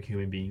not perfect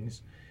human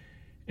beings,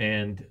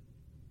 and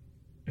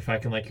if I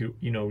can, like,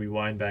 you know,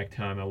 rewind back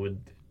time, I would,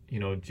 you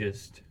know,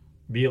 just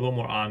be a little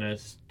more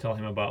honest, tell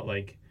him about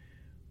like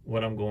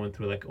what I'm going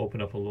through, like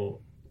open up a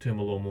little to him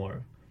a little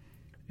more,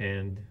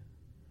 and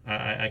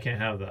I can't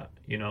have that,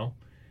 you know,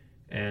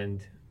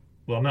 and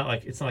well, I'm not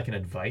like, it's not like an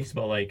advice,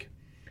 but like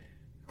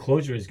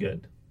closure is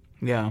good,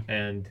 Yeah.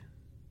 and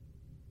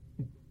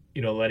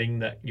you know, letting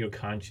that your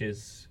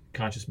conscious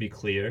be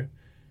clear,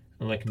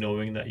 and like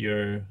knowing that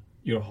your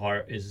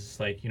heart is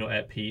like, you know,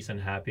 at peace and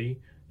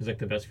happy is like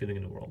the best feeling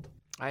in the world.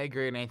 I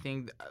agree, and I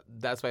think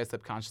that's why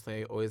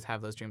subconsciously I always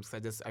have those dreams,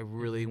 because I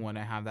really want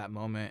to have that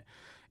moment,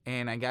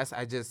 and I guess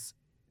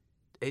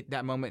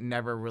that moment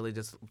never really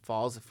just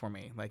falls for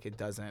me, like it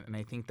doesn't, and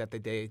I think that the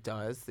day it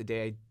does, the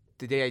day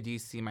I do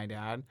see my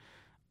dad,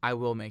 I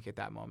will make it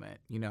that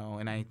moment, you know,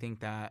 and I think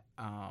that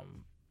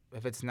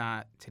if it's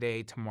not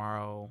today,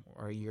 tomorrow,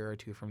 or a year or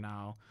two from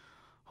now,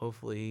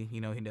 hopefully, you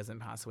know, he doesn't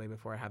pass away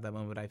before I have that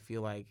moment. I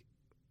feel like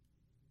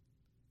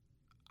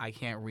I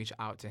can't reach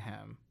out to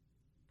him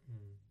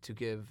to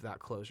give that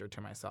closure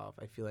to myself.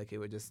 I feel like it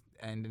would just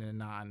end in a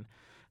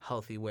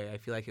non-healthy way. I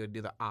feel like it would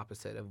do the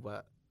opposite of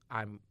what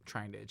I'm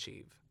trying to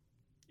achieve.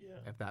 Yeah.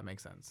 If that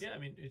makes sense. Yeah, I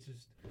mean, it's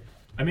just,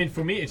 I mean,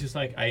 for me, it's just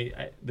like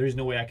I there's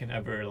no way I can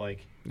ever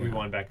like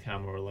rewind back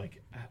time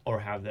or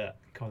have that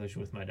conversation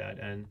with my dad.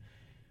 And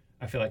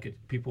I feel like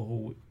people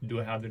who do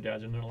have their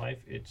dads in their life,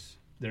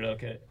 they're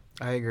like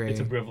I agree. It's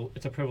a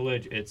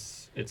privilege.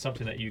 It's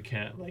something that you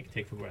can't like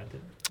take for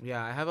granted.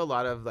 Yeah, I have a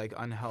lot of like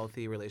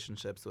unhealthy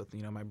relationships with,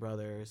 you know, my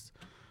brothers,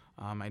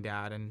 my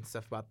dad, and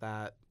stuff about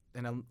that.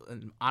 And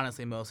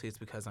honestly, mostly it's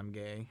because I'm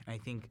gay. I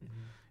think,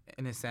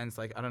 in a sense,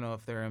 like, I don't know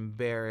if they're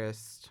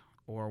embarrassed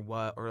or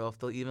what, or if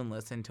they'll even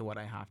listen to what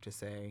I have to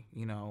say,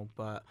 you know.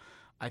 But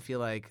I feel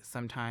like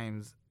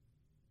sometimes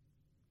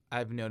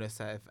I've noticed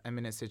that if I'm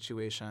in a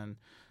situation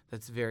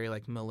that's very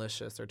like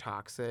malicious or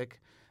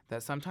toxic,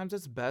 that sometimes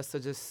it's best to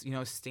just, you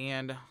know,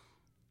 stand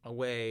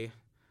away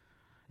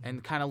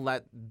and kind of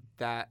let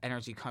that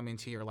energy come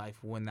into your life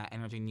when that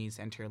energy needs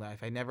to enter your life.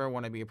 I never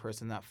want to be a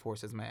person that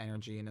forces my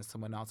energy into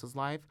someone else's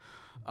life,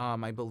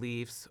 my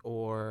beliefs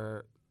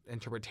or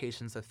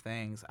interpretations of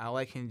things. All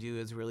I can do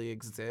is really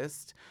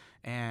exist,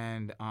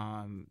 and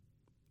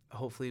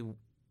hopefully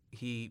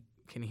he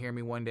can hear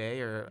me one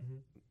day or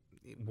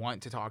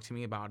want to talk to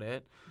me about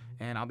it,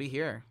 and I'll be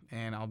here,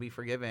 and I'll be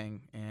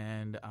forgiving,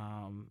 and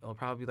it'll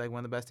probably be like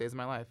one of the best days of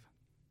my life.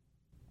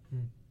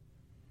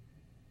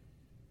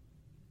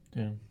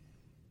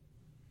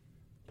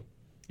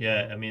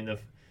 Yeah, I mean,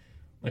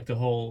 the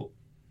whole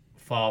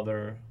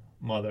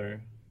father-mother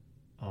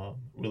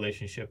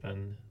relationship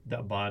and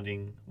that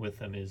bonding with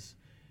them is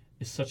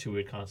such a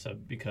weird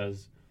concept,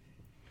 because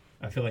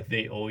I feel like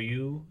they owe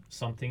you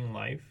something in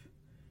life,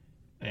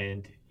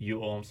 and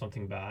you owe them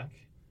something back.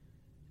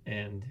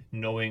 And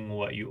knowing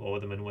what you owe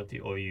them and what they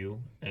owe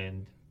you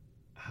and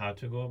how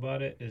to go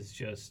about it is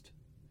just,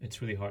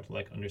 it's really hard to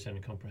like understand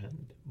and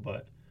comprehend.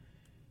 But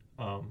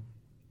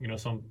you know,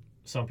 some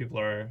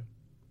people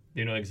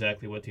they know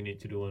exactly what they need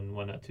to do and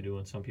what not to do,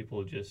 and some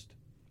people just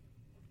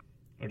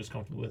are just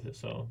comfortable with it.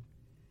 So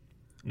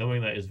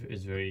knowing that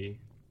is very,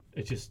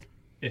 it just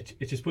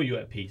put you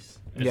at peace.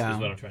 Is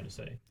what I'm trying to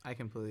say. I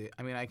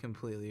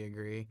completely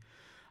agree.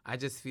 I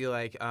just feel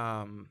like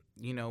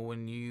you know,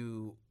 when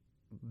you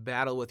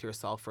battle with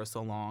yourself for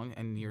so long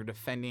and you're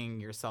defending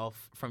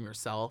yourself,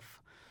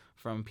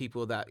 from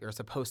people that are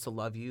supposed to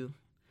love you,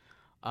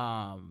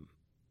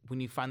 when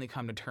you finally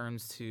come to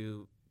terms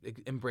to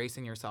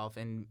embracing yourself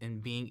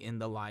and being in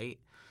the light,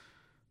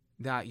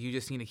 that you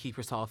just need to keep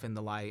yourself in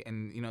the light.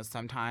 And, you know,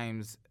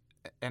 sometimes,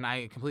 and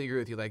I completely agree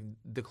with you, like,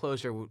 the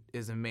closure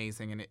is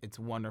amazing and it's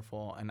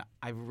wonderful, and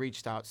I've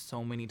reached out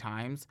so many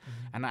times,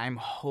 and I'm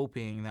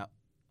hoping that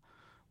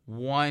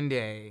one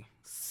day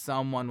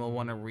someone will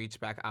want to reach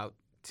back out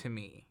to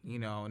me, you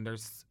know. And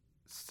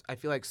I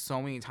feel like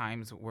so many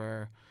times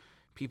where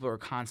people are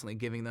constantly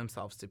giving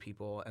themselves to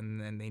people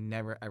and then they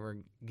never ever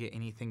get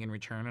anything in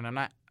return. And I'm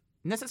not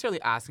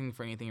necessarily asking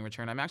for anything in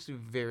return. I'm actually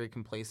very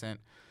complacent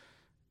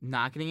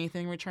not getting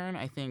anything in return.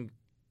 I think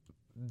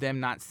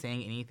them not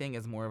saying anything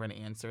is more of an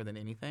answer than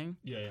anything.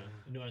 Yeah.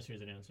 No answer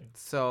is an answer.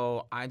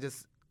 So I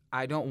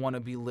don't want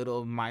to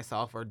belittle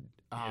myself or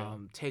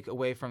take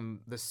away from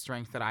the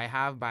strength that I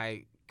have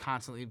by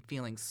constantly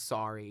feeling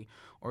sorry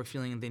or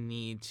feeling the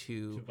need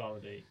to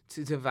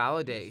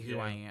validate who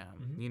I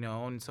am, you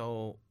know. And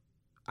so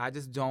I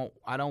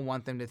don't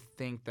want them to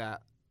think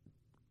that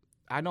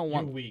I don't you're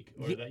want weak,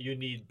 or that you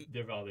need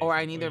their validation, or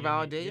I need their you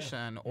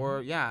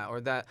validation, yeah.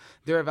 or that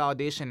their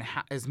validation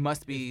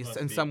must be Must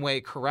in be. some way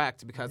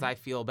correct because I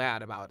feel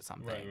bad about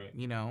something. Right.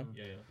 You know.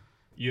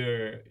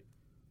 Yeah.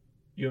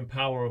 You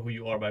empower who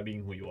you are by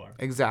being who you are.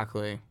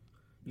 Exactly.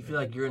 You feel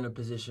like you're in a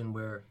position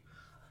where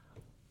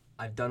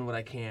I've done what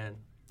I can.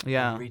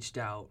 Yeah. I've reached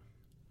out.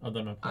 I've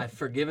done my part. I've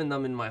forgiven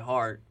them in my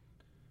heart.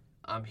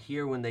 I'm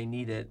here when they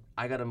need it.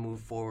 I gotta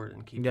move forward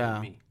and keep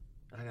doing me.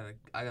 I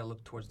gotta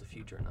look towards the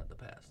future, not the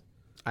past.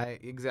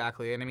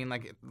 Exactly, and I mean,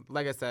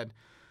 like I said,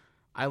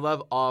 I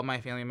love all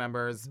my family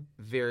members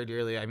very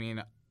dearly. I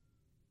mean,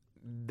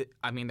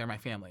 they're my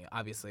family,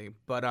 obviously,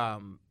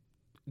 but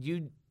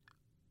you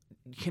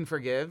can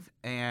forgive,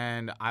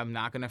 and I'm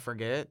not gonna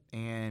forget,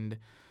 and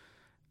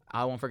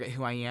I won't forget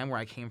who I am, where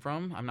I came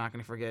from. I'm not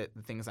gonna forget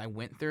the things I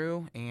went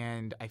through,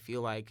 and I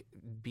feel like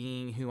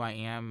being who I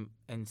am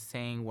and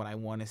saying what I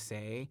want to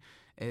say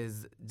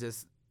is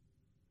just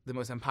the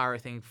most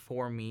empowering thing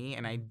for me,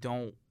 and I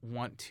don't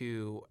want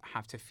to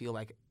have to feel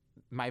like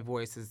my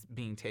voice is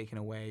being taken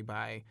away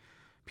by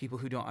people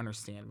who don't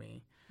understand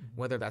me,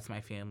 whether that's my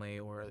family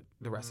or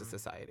the rest of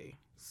society.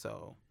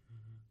 So,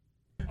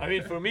 I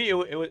mean, for me, it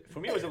was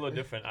a little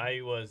different. I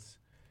was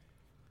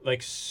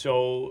like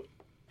so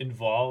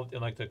involved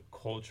in like the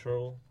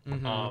cultural,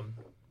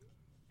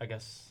 I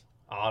guess,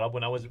 Arab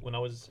when I was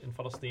in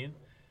Palestine,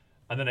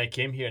 and then I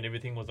came here and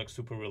everything was like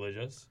super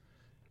religious.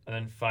 And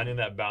then finding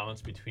that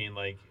balance between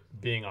like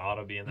being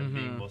Arabi and then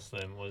being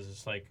Muslim was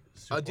just like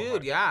super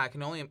hard. Yeah, I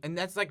can only, and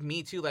that's like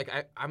me too. Like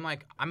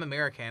I'm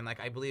American.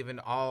 Like I believe in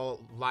all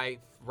life,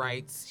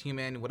 rights,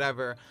 human,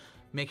 whatever.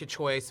 Make a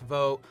choice,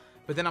 vote.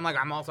 But then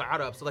I'm also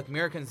Arab, so like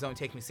Americans don't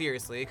take me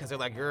seriously because they're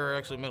like, you're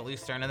actually Middle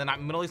Eastern, and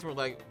then Middle Eastern were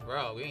like,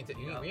 bro,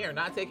 we are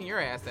not taking your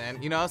ass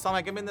in, you know. So I'm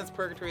like, I'm in this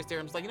purgatory state.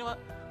 I'm just like, you know what?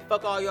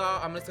 Fuck all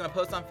y'all. I'm just gonna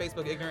post on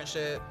Facebook ignorant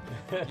shit.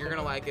 You're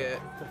gonna like it,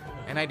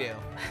 and I do.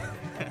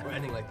 We're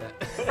ending like that.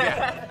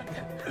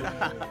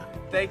 Yeah.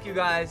 Thank you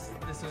guys.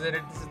 This is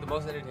the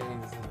most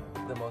entertaining. This is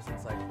the most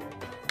insightful.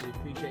 We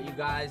appreciate you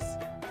guys,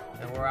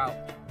 and we're out.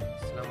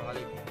 Assalamu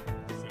alaikum.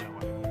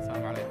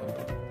 Assalamu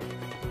alaikum.